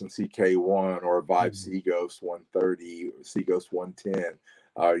Crescent CK1 or Vibe Seaghost 130, or Seaghost 110,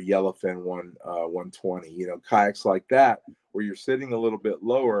 Yellowfin 120. Kayaks like that where you're sitting a little bit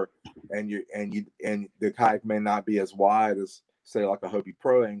lower, and the kayak may not be as wide as, say, like a Hobie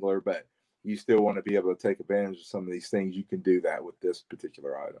Pro Angler, but you still want to be able to take advantage of some of these things. You can do that with this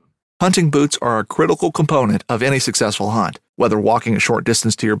particular item. Hunting boots are a critical component of any successful hunt. Whether walking a short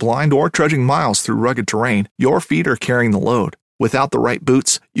distance to your blind or trudging miles through rugged terrain, your feet are carrying the load. Without the right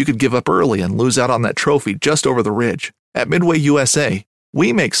boots, you could give up early and lose out on that trophy just over the ridge. At Midway USA,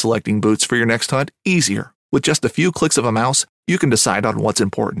 we make selecting boots for your next hunt easier. With just a few clicks of a mouse, you can decide on what's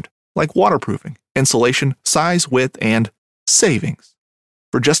important, like waterproofing, insulation, size, width, and savings.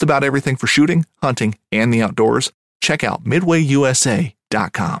 For just about everything for shooting, hunting, and the outdoors, check out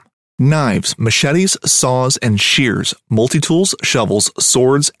MidwayUSA.com. Knives, machetes, saws, and shears, multi-tools, shovels,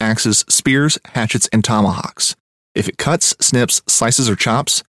 swords, axes, spears, hatchets, and tomahawks. If it cuts, snips, slices, or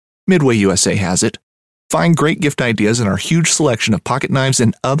chops, Midway USA has it. Find great gift ideas in our huge selection of pocket knives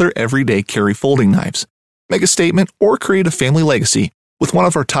and other everyday carry folding knives. Make a statement or create a family legacy with one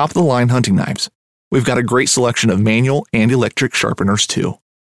of our top-of-the-line hunting knives. We've got a great selection of manual and electric sharpeners, too.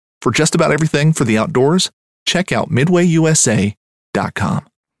 For just about everything for the outdoors, check out MidwayUSA.com.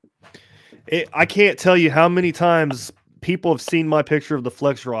 I can't tell you how many times people have seen my picture of the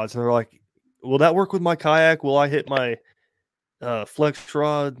flex rods, and they're like, will that work with my kayak? Will I hit my flex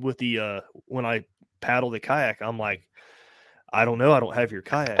rod with the when I paddle the kayak? I'm like, I don't know. I don't have your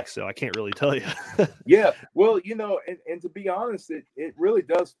kayak, so I can't really tell you. Yeah, well, and to be honest, it really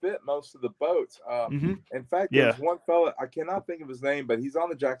does fit most of the boats. In fact, there's one fella, I cannot think of his name, but he's on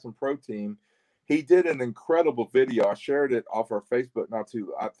the Jackson Pro team. He did an incredible video. I shared it off our Facebook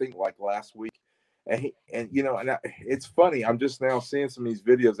I think like last week. And it's funny. I'm just now seeing some of these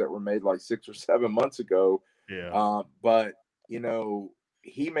videos that were made like 6 or 7 months ago. Yeah. But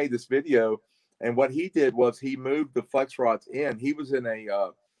he made this video, and what he did was he moved the flex rods in. He was in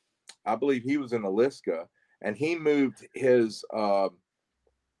I believe he was in Alaska, and he moved his all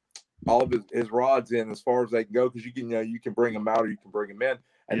of his rods in as far as they can go, because you can bring them out or you can bring them in.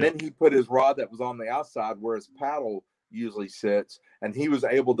 And then he put his rod that was on the outside where his paddle usually sits, and he was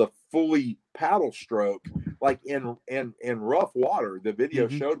able to fully paddle stroke like in rough water. The video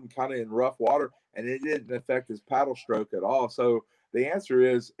showed him kind of in rough water, and it didn't affect his paddle stroke at all. So the answer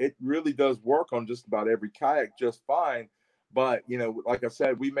is it really does work on just about every kayak just fine. But like I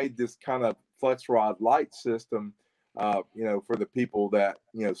said, we made this kind of flex rod light system for the people that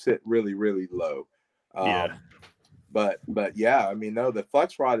sit really, really low. But yeah, I mean, no, the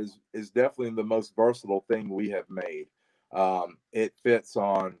flex rod is definitely the most versatile thing we have made. It fits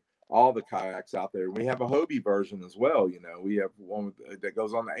on all the kayaks out there. We have a Hobie version as well. We have one that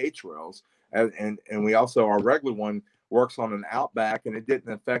goes on the H rails, and we also, our regular one works on an Outback, and it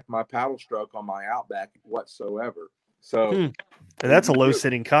didn't affect my paddle stroke on my Outback whatsoever. So, and that's a low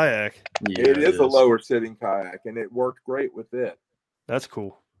sitting kayak. Yeah, it is a lower sitting kayak, and it worked great with it. That's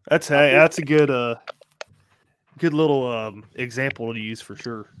cool. That's a good little example to use for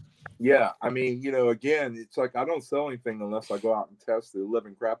sure. Yeah, I mean, again, it's like I don't sell anything unless I go out and test the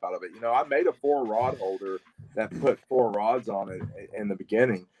living crap out of it. I made a 4-rod holder that put 4 rods on it in the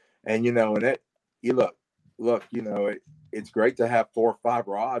beginning, and it's great to have 4 or 5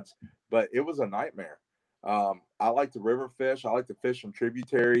 rods, but it was a nightmare. I like to river fish. I like to fish in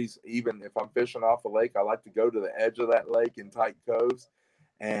tributaries. Even if I'm fishing off a lake, I like to go to the edge of that lake in tight coves,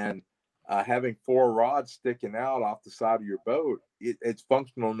 and having 4 rods sticking out off the side of your boat, it's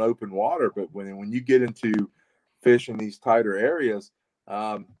functional in open water. But when you get into fishing these tighter areas,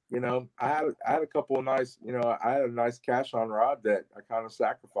 I had a couple of nice, I had a nice cash on rod that I kind of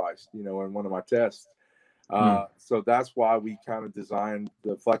sacrificed, in one of my tests. So that's why we kind of designed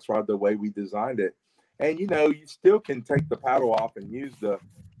the flex rod the way we designed it. And, you still can take the paddle off and use the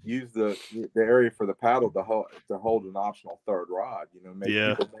area for the paddle to hold an optional 3rd rod. People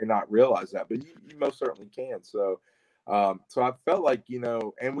may not realize that, but you most certainly can. So I felt like,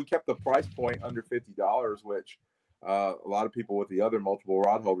 and we kept the price point under $50, which a lot of people with the other multiple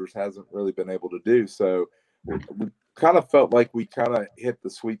rod holders hasn't really been able to do. So we kind of felt like we kind of hit the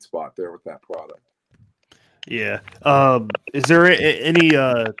sweet spot there with that product. Yeah. Is there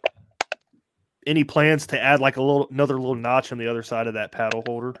any plans to add like another little notch on the other side of that paddle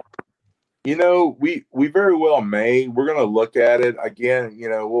holder? We very well may. We're going to look at it again.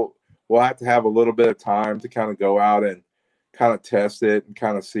 We'll have to have a little bit of time to kind of go out and kind of test it and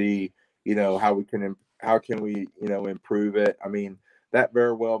kind of see, how can we improve it. I mean, that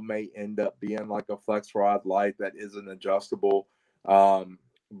very well may end up being like a flex rod light that isn't adjustable.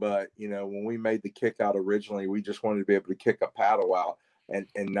 but when we made the kick out originally, we just wanted to be able to kick a paddle out and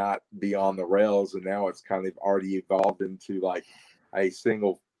not be on the rails. And now it's kind of already evolved into like a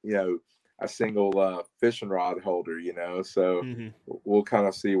single fishing rod holder, so we'll kind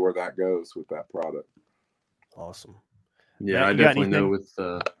of see where that goes with that product. Awesome. Yeah, Matt, I you got definitely know anything?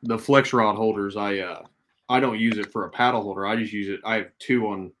 with the flex rod holders, I don't use it for a paddle holder. I just use it. I have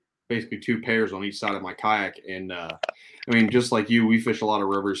basically two pairs on each side of my kayak. And I mean, just like you, we fish a lot of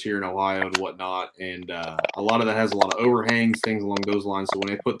rivers here in Ohio and whatnot. And a lot of that has a lot of overhangs, things along those lines. So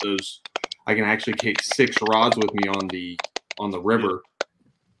when I put those, I can actually take 6 rods with me on the river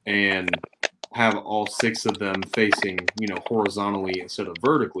and have all 6 of them facing, horizontally instead of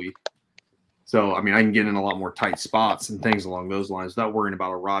vertically. So, I mean, I can get in a lot more tight spots and things along those lines without worrying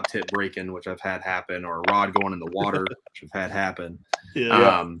about a rod tip breaking, which I've had happen, or a rod going in the water, which I've had happen.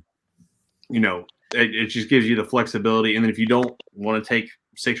 Yeah. It just gives you the flexibility. And then if you don't want to take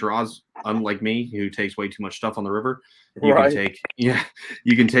 6 rods, unlike me, who takes way too much stuff on the river, you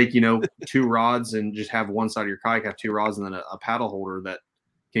can take 2 rods and just have one side of your kayak have 2 rods and then a paddle holder that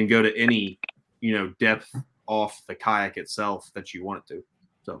can go to any, depth off the kayak itself that you want it to.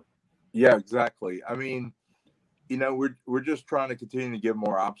 So. Yeah, exactly. I mean, we're just trying to continue to give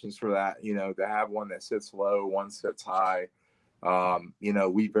more options for that, to have one that sits low, one sits high.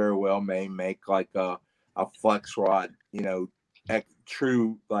 We very well may make like a flex rod,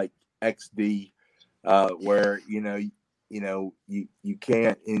 true like XD, where, you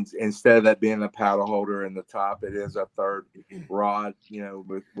can't, instead of that being a paddle holder in the top, it is a third rod,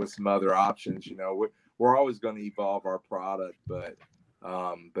 with some other options. We're always going to evolve our product, but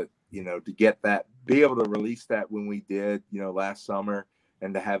to get that, be able to release that when we did, last summer,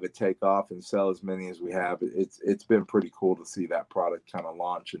 and to have it take off and sell as many as we have, it's been pretty cool to see that product kind of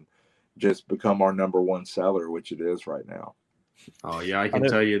launch and just become our number one seller, which it is right now. Oh yeah, I can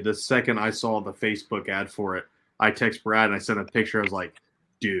tell you, the second I saw the Facebook ad for it, I text Brad and I sent a picture. I was like,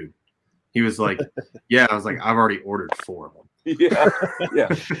 dude. He was like, yeah. I was like, I've already ordered 4 of them. Yeah.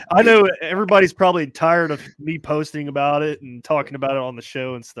 I know everybody's probably tired of me posting about it and talking about it on the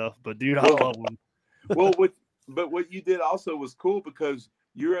show and stuff, but dude, I love them. Well, but what you did also was cool because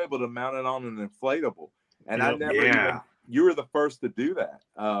you were able to mount it on an inflatable, and I never you were the first to do that.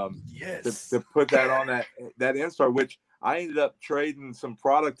 Yes, to put that on that Instar, which I ended up trading some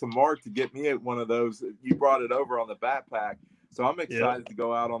product to Mark to get me one of those. You brought it over on the backpack, so I'm excited to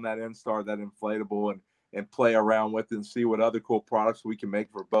go out on that Instar, that inflatable, and play around with it and see what other cool products we can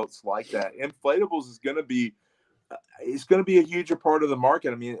make for boats like that. Inflatables is going to be, it's going to be a huger part of the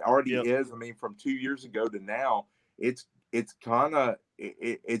market. I mean, it already is. I mean, from 2 years ago to now, it's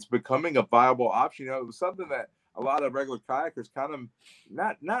becoming a viable option. It was something that a lot of regular kayakers kind of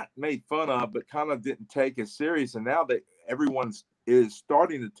not made fun of, but kind of didn't take as serious. And now that everyone is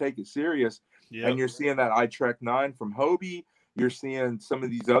starting to take it serious, and you're seeing that iTrek 9 from Hobie, you're seeing some of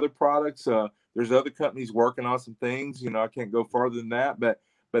these other products. There's other companies working on some things. I can't go farther than that, but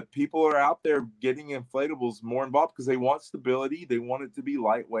people are out there getting inflatables more involved because they want stability, they want it to be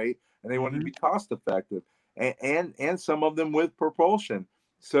lightweight, and they want it to be cost effective, and some of them with propulsion.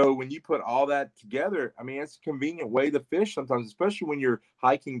 So when you put all that together, I mean, it's a convenient way to fish sometimes, especially when you're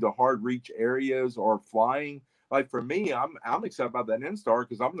hiking to hard reach areas or flying. Like for me, I'm excited about that Instar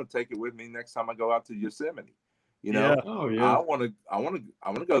because I'm going to take it with me next time I go out to Yosemite. I want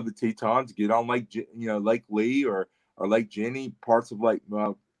to go to the Tetons, get on Lake Lee or Lake Jenny, parts of Lake,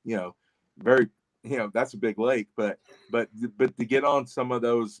 very, that's a big lake, but to get on some of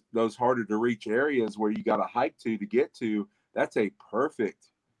those harder to reach areas where you got to hike to get to, that's a perfect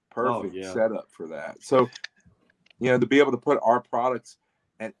setup for that. So, to be able to put our products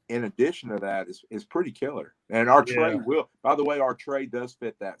and in addition to that is pretty killer. And our tray by the way, our tray does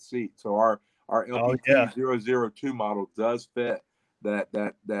fit that seat. So our LPT 002 model does fit that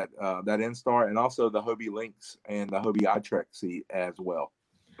Instar, and also the Hobie Lynx and the Hobie iTrek seat as well.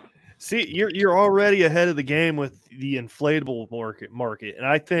 See, you're already ahead of the game with the inflatable market, and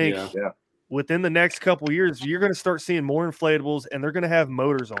I think within the next couple of years, you're going to start seeing more inflatables, and they're going to have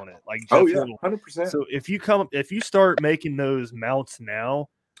motors on it, like Jeff Little. 100%. So if you start making those mounts now,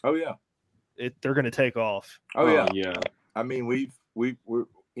 they're going to take off. I mean, we're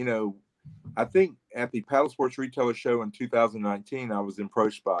I think at the Paddle Sports Retailer Show in 2019, I was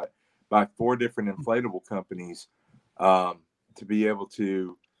approached by 4 different inflatable companies to be able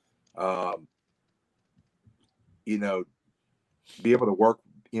to, be able to work,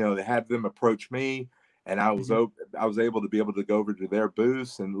 to have them approach me. And I was able to be able to go over to their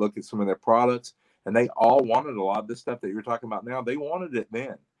booths and look at some of their products. And they all wanted a lot of this stuff that you're talking about now. They wanted it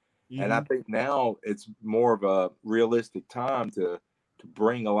then. And I think now it's more of a realistic time to to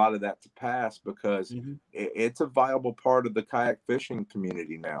bring a lot of that to pass, because it's a viable part of the kayak fishing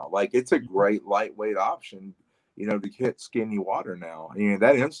community now. Like, it's a great lightweight option, you know, to hit skinny water now. You know,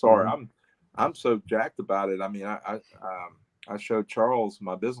 that Instar, I'm so jacked about it. I mean, I showed Charles,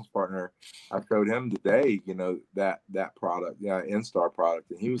 my business partner, I showed him today, you know, that product, Instar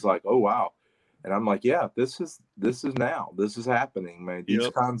product, and he was like, "Oh wow." And I'm like, "Yeah, this is happening, man. These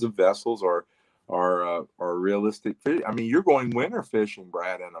kinds of vessels are realistic. I mean, you're going winter fishing,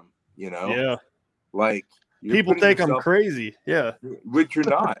 Brad, in them, you know? Yeah. Like, people think I'm crazy. Yeah. Which you're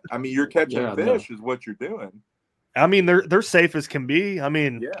not. I mean, you're catching fish is what you're doing. I mean, they're safe as can be. I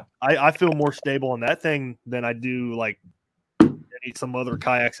mean, I feel more stable on that thing than I do like some other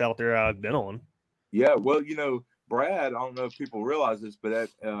kayaks out there I've been on. Yeah. Well, you know, Brad, I don't know if people realize this, but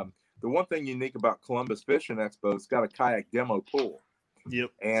the one thing unique about Columbus Fishing Expo, it's got a kayak demo pool.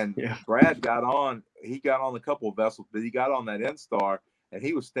 Yep. And Brad got on a couple of vessels, but he got on that Instar and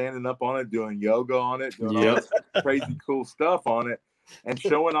he was standing up on it, doing yoga on it, doing all this crazy cool stuff on it, and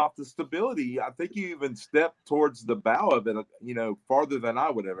showing off the stability. I think you even stepped towards the bow of it, you know, farther than I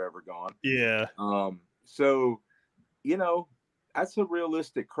would have ever gone. Yeah. So, you know, that's a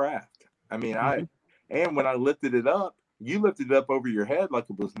realistic craft. I mean, and when I lifted it up, you lifted it up over your head like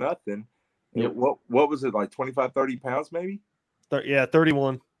it was nothing. Yep. What was it, like 25, 30 pounds maybe?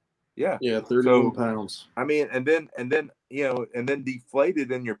 31. Yeah. Yeah, 31 pounds. I mean, and then you know, and then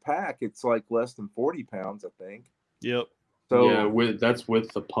deflated in your pack, it's like less than 40 pounds, I think. Yep. So that's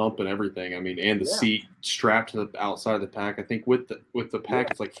with the pump and everything. I mean, and the seat strapped to the outside of the pack. I think with the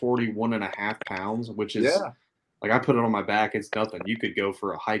pack, it's like 41.5 pounds, which is like, I put it on my back. It's nothing. You could go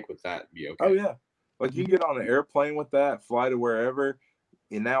for a hike with that and be okay. Oh yeah. Like, you get on an airplane with that, fly to wherever,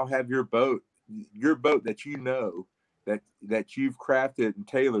 and now have your boat that you know that you've crafted and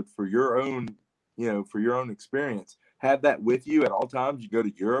tailored for your own, you know, for your own experience. Have that with you at all times. You go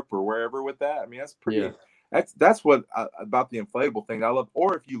to Europe or wherever with that. I mean, that's pretty. Yeah. That's what about the inflatable thing I love.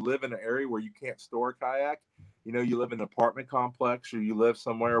 Or if you live in an area where you can't store a kayak, you know, you live in an apartment complex, or you live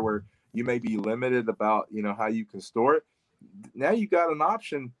somewhere where you may be limited about, you know, how you can store it. Now you got an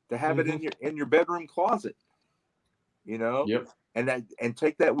option to have it in your bedroom closet, you know. Yep. And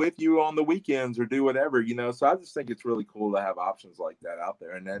take that with you on the weekends or do whatever, you know. So I just think it's really cool to have options like that out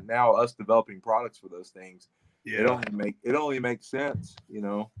there. And then now us developing products for those things, it only makes sense, you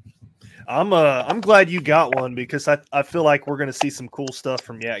know. I'm glad you got one, because I feel like we're gonna see some cool stuff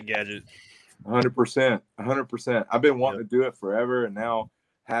from Yak Gadget. 100%. I've been wanting to do it forever, and now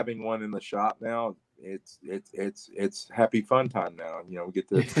having one in the shop now, it's happy fun time now. You know, we get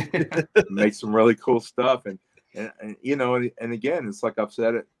to make some really cool stuff. And you know, and again, it's like I've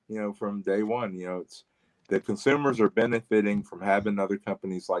said it, you know, from day one, you know, it's the consumers are benefiting from having other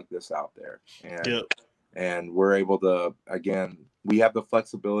companies like this out there. And we're able to, again, we have the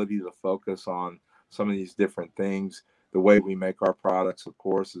flexibility to focus on some of these different things. The way we make our products, of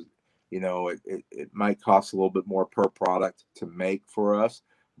course, is, you know, it might cost a little bit more per product to make for us,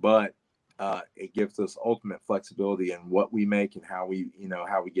 but it gives us ultimate flexibility in what we make and how we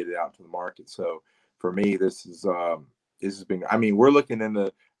get it out to the market. So for me, this has been, I mean, we're looking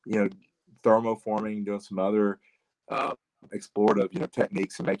into, you know, thermoforming, doing some other explorative, you know,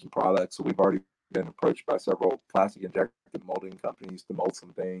 techniques and making products. So we've already been approached by several plastic injection molding companies to mold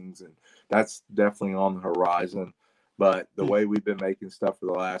some things, and that's definitely on the horizon. But the way we've been making stuff for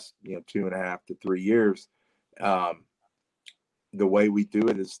the last, you know, 2.5 to 3 years, the way we do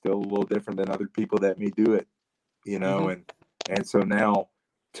it is still a little different than other people that may do it, you know. And so now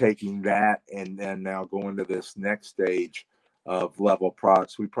taking that and then now going to this next stage of level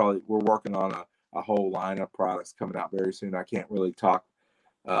products, we're working on a whole line of products coming out very soon. I can't really talk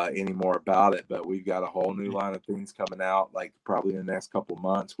any more about it, but we've got a whole new line of things coming out, like probably in the next couple of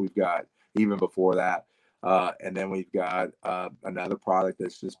months. We've got even before that, and then we've got another product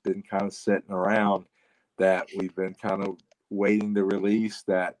that's just been kind of sitting around that we've been kind of waiting to release,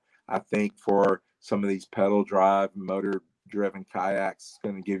 that I think for some of these pedal drive motor driven kayaks, it's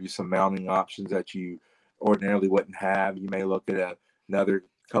going to give you some mounting options that you ordinarily wouldn't have. You may look at another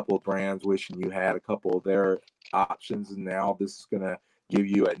couple of brands wishing you had a couple of their options, and now this is going to give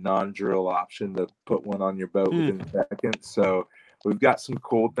you a non-drill option to put one on your boat within seconds. So we've got some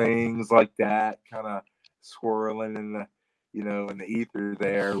cool things like that kind of swirling in the, you know, in the ether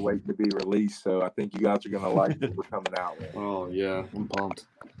there, waiting to be released. So I think you guys are going to like what we're coming out with. Oh yeah, I'm pumped.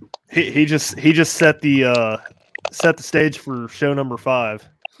 He just set the stage for show number 5.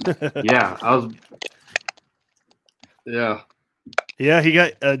 Yeah, he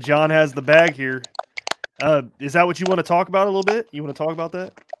got John has the bag here. Is that what you want to talk about a little bit? You want to talk about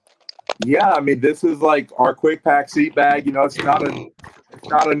that? Yeah, I mean, this is like our quick pack seat bag. You know, it's not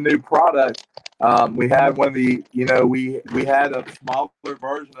a new product. We had one of the, you know, we had a smaller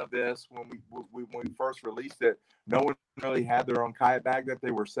version of this when we first released it. No one really had their own kayak bag that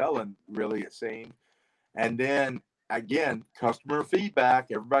they were selling, really, it seemed. And then again, customer feedback.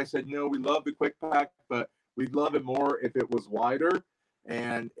 Everybody said, you know, we love the quick pack, but we'd love it more if it was wider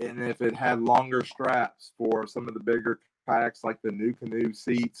and if it had longer straps for some of the bigger kayaks, like the New Canoe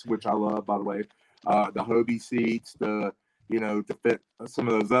seats, which I love, by the way, the Hobie seats, to fit some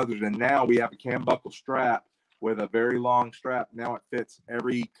of those others. And now we have a cam buckle strap with a very long strap. Now it fits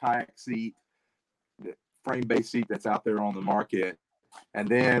every kayak seat, frame-based seat that's out there on the market. And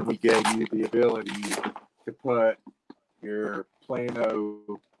then we gave you the ability to put your Plano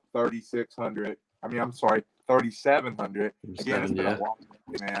 3600. 3700. Again, it's been a long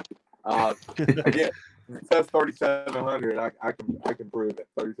day, man. Again, it says 3700. I can prove it.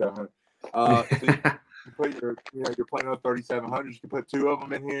 3700. So you put your Plano 3700s. You can put two of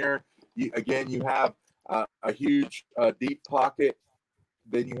them in here. You have a huge deep pocket.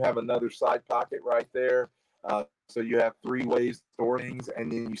 Then you have another side pocket right there. So you have three ways to store things,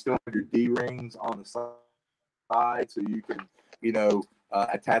 and then you still have your D-rings on the side, so you can,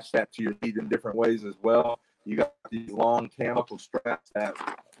 attach that to your feet in different ways as well. You got these long chemical straps that,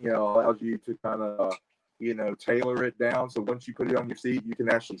 allows you to kind of, tailor it down. So once you put it on your seat, you can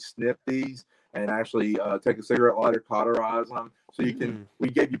actually snip these and actually take a cigarette lighter, cauterize them. So you can, we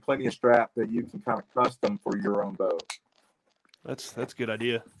gave you plenty of strap that you can kind of custom for your own boat. That's a good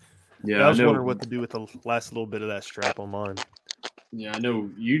idea. Yeah, I was wondering what to do with the last little bit of that strap on mine. Yeah, I know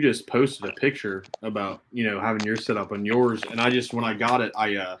you just posted a picture about, having yours set up on yours. And when I got it,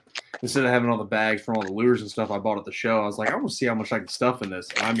 I, instead of having all the bags from all the lures and stuff I bought at the show, I was like, I want to see how much I can stuff in this.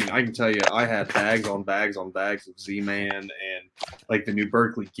 And I mean, I can tell you, I had bags on bags on bags of Z-Man and like the new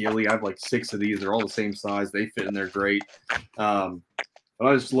Berkeley Gilly. I have like 6 of these. They're all the same size. They fit in there great. But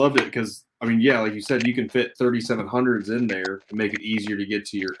I just loved it because, I mean, yeah, like you said, you can fit 3700s in there to make it easier to get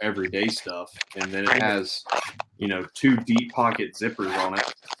to your everyday stuff. And then it has, 2 deep pocket zippers on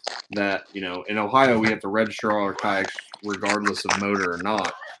it that, in Ohio, we have to register all our kayaks regardless of motor or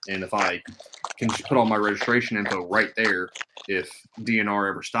not. And if I can just put all my registration info right there, if DNR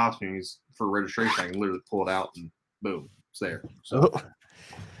ever stops me for registration, I can literally pull it out and boom, it's there. So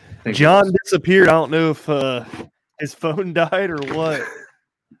John disappeared. I don't know if his phone died or what.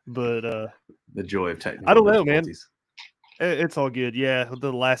 But the joy of technical I don't know, man. It's all good. Yeah,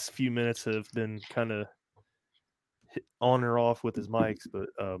 the last few minutes have been kind of on or off with his mics, but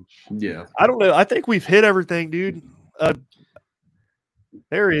yeah, I don't know. I think we've hit everything, dude.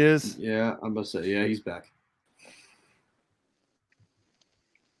 There he is. Yeah, I'm about to say, yeah, he's back.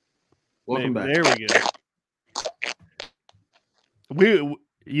 Welcome back. There we go.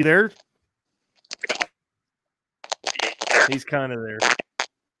 You there? He's kind of there.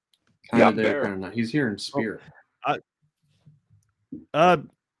 Kind of there, kind of not. He's here in spirit.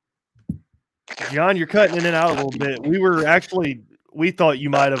 John, you're cutting in and out a little bit. We thought you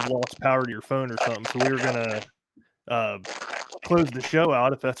might have lost power to your phone or something, so we were gonna close the show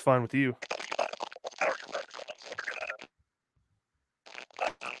out if that's fine with you.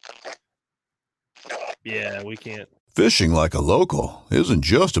 Yeah, we can't. Fishing like a local isn't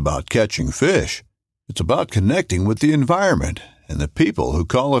just about catching fish. It's about connecting with the environment and the people who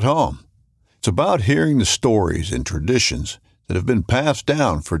call it home. It's about hearing the stories and traditions that have been passed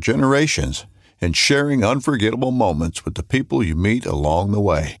down for generations and sharing unforgettable moments with the people you meet along the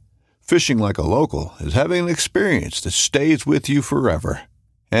way. Fishing like a local is having an experience that stays with you forever.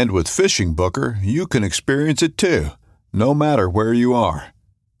 And with Fishing Booker, you can experience it too, no matter where you are.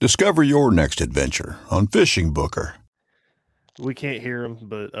 Discover your next adventure on Fishing Booker. We can't hear him,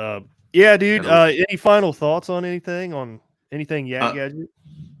 but yeah, dude. Any final thoughts on anything? Yak Gadget?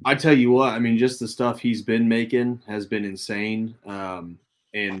 I tell you what, I mean, just the stuff he's been making has been insane. And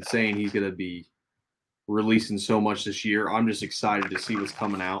saying he's going to be releasing so much this year, I'm just excited to see what's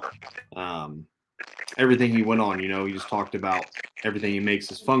coming out. Everything he went on, he just talked about everything he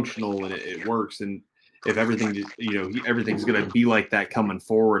makes is functional and it works. And if everything, everything's going to be like that coming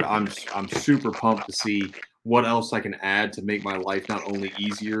forward, I'm super pumped to see what else I can add to make my life not only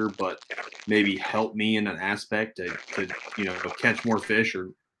easier, but maybe help me in an aspect to catch more fish or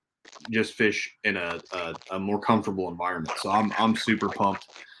just fish in a more comfortable environment. So I'm super pumped.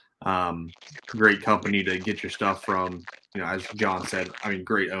 Great company to get your stuff from, as John said, I mean,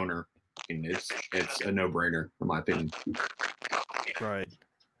 great owner. I mean, it's a no-brainer in my opinion. Right.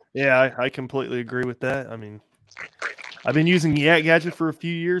 Yeah, I completely agree with that. I mean, I've been using Yak Gadget for a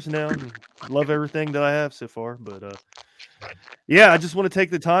few years now and love everything that I have so far. But yeah, I just want to take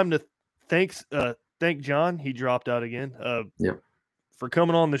the time to thank John. He dropped out again. Yep. For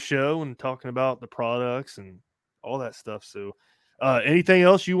coming on the show and talking about the products and all that stuff. So, anything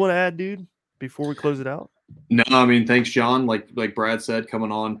else you want to add, dude, before we close it out? No, I mean, thanks, John. Like Brad said,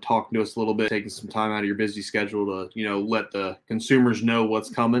 coming on, talking to us a little bit, taking some time out of your busy schedule to, you know, let the consumers know what's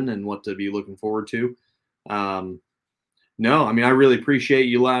coming and what to be looking forward to. No, I mean, I really appreciate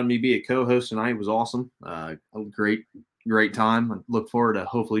you allowing me to be a co-host tonight. It was awesome. A great time. I look forward to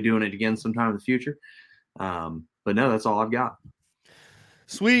hopefully doing it again sometime in the future. But no, that's all I've got.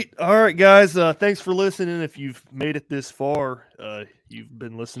 Sweet. All right, guys. Thanks for listening. If you've made it this far, you've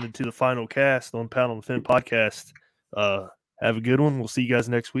been listening to the final cast on Paddle and Fin podcast. Have a good one. We'll see you guys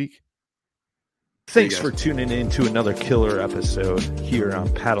next week. Thanks for tuning in to another killer episode here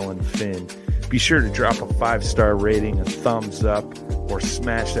on Paddle and Fin. Be sure to drop a 5-star rating, a thumbs up, or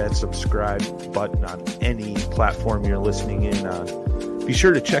smash that subscribe button on any platform you're listening in on. Be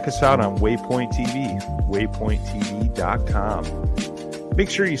sure to check us out on Waypoint TV, waypointtv.com. Make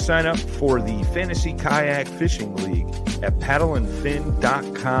sure you sign up for the Fantasy Kayak Fishing League at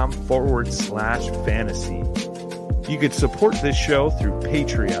paddleandfin.com/fantasy. You could support this show through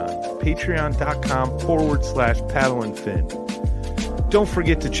Patreon, patreon.com/paddleandfin. Don't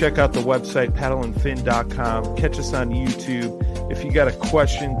forget to check out the website, paddleandfin.com. Catch us on YouTube. If you got a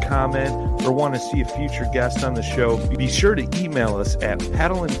question, comment, or want to see a future guest on the show, be sure to email us at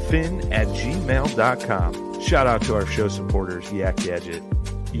paddleandfin@gmail.com. Shout out to our show supporters, Yak Gadget.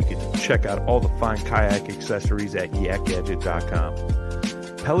 You can check out all the fine kayak accessories at yakgadget.com.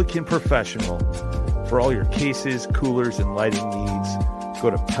 Pelican Professional. For all your cases, coolers, and lighting needs, go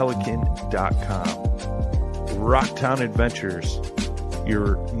to pelican.com. Rocktown Adventures,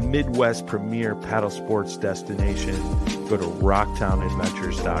 your Midwest premier paddle sports destination. Go to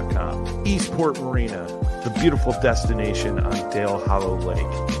rocktownadventures.com. Eastport Marina, the beautiful destination on Dale Hollow Lake.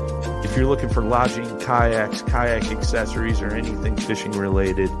 If you're looking for lodging, kayaks, kayak accessories, or anything fishing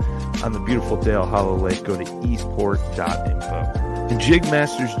related on the beautiful Dale Hollow Lake, go to eastport.info. And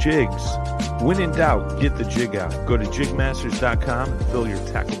Jigmasters Jigs. When in doubt, get the jig out. Go to jigmasters.com and fill your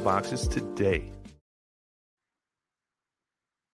tackle boxes today.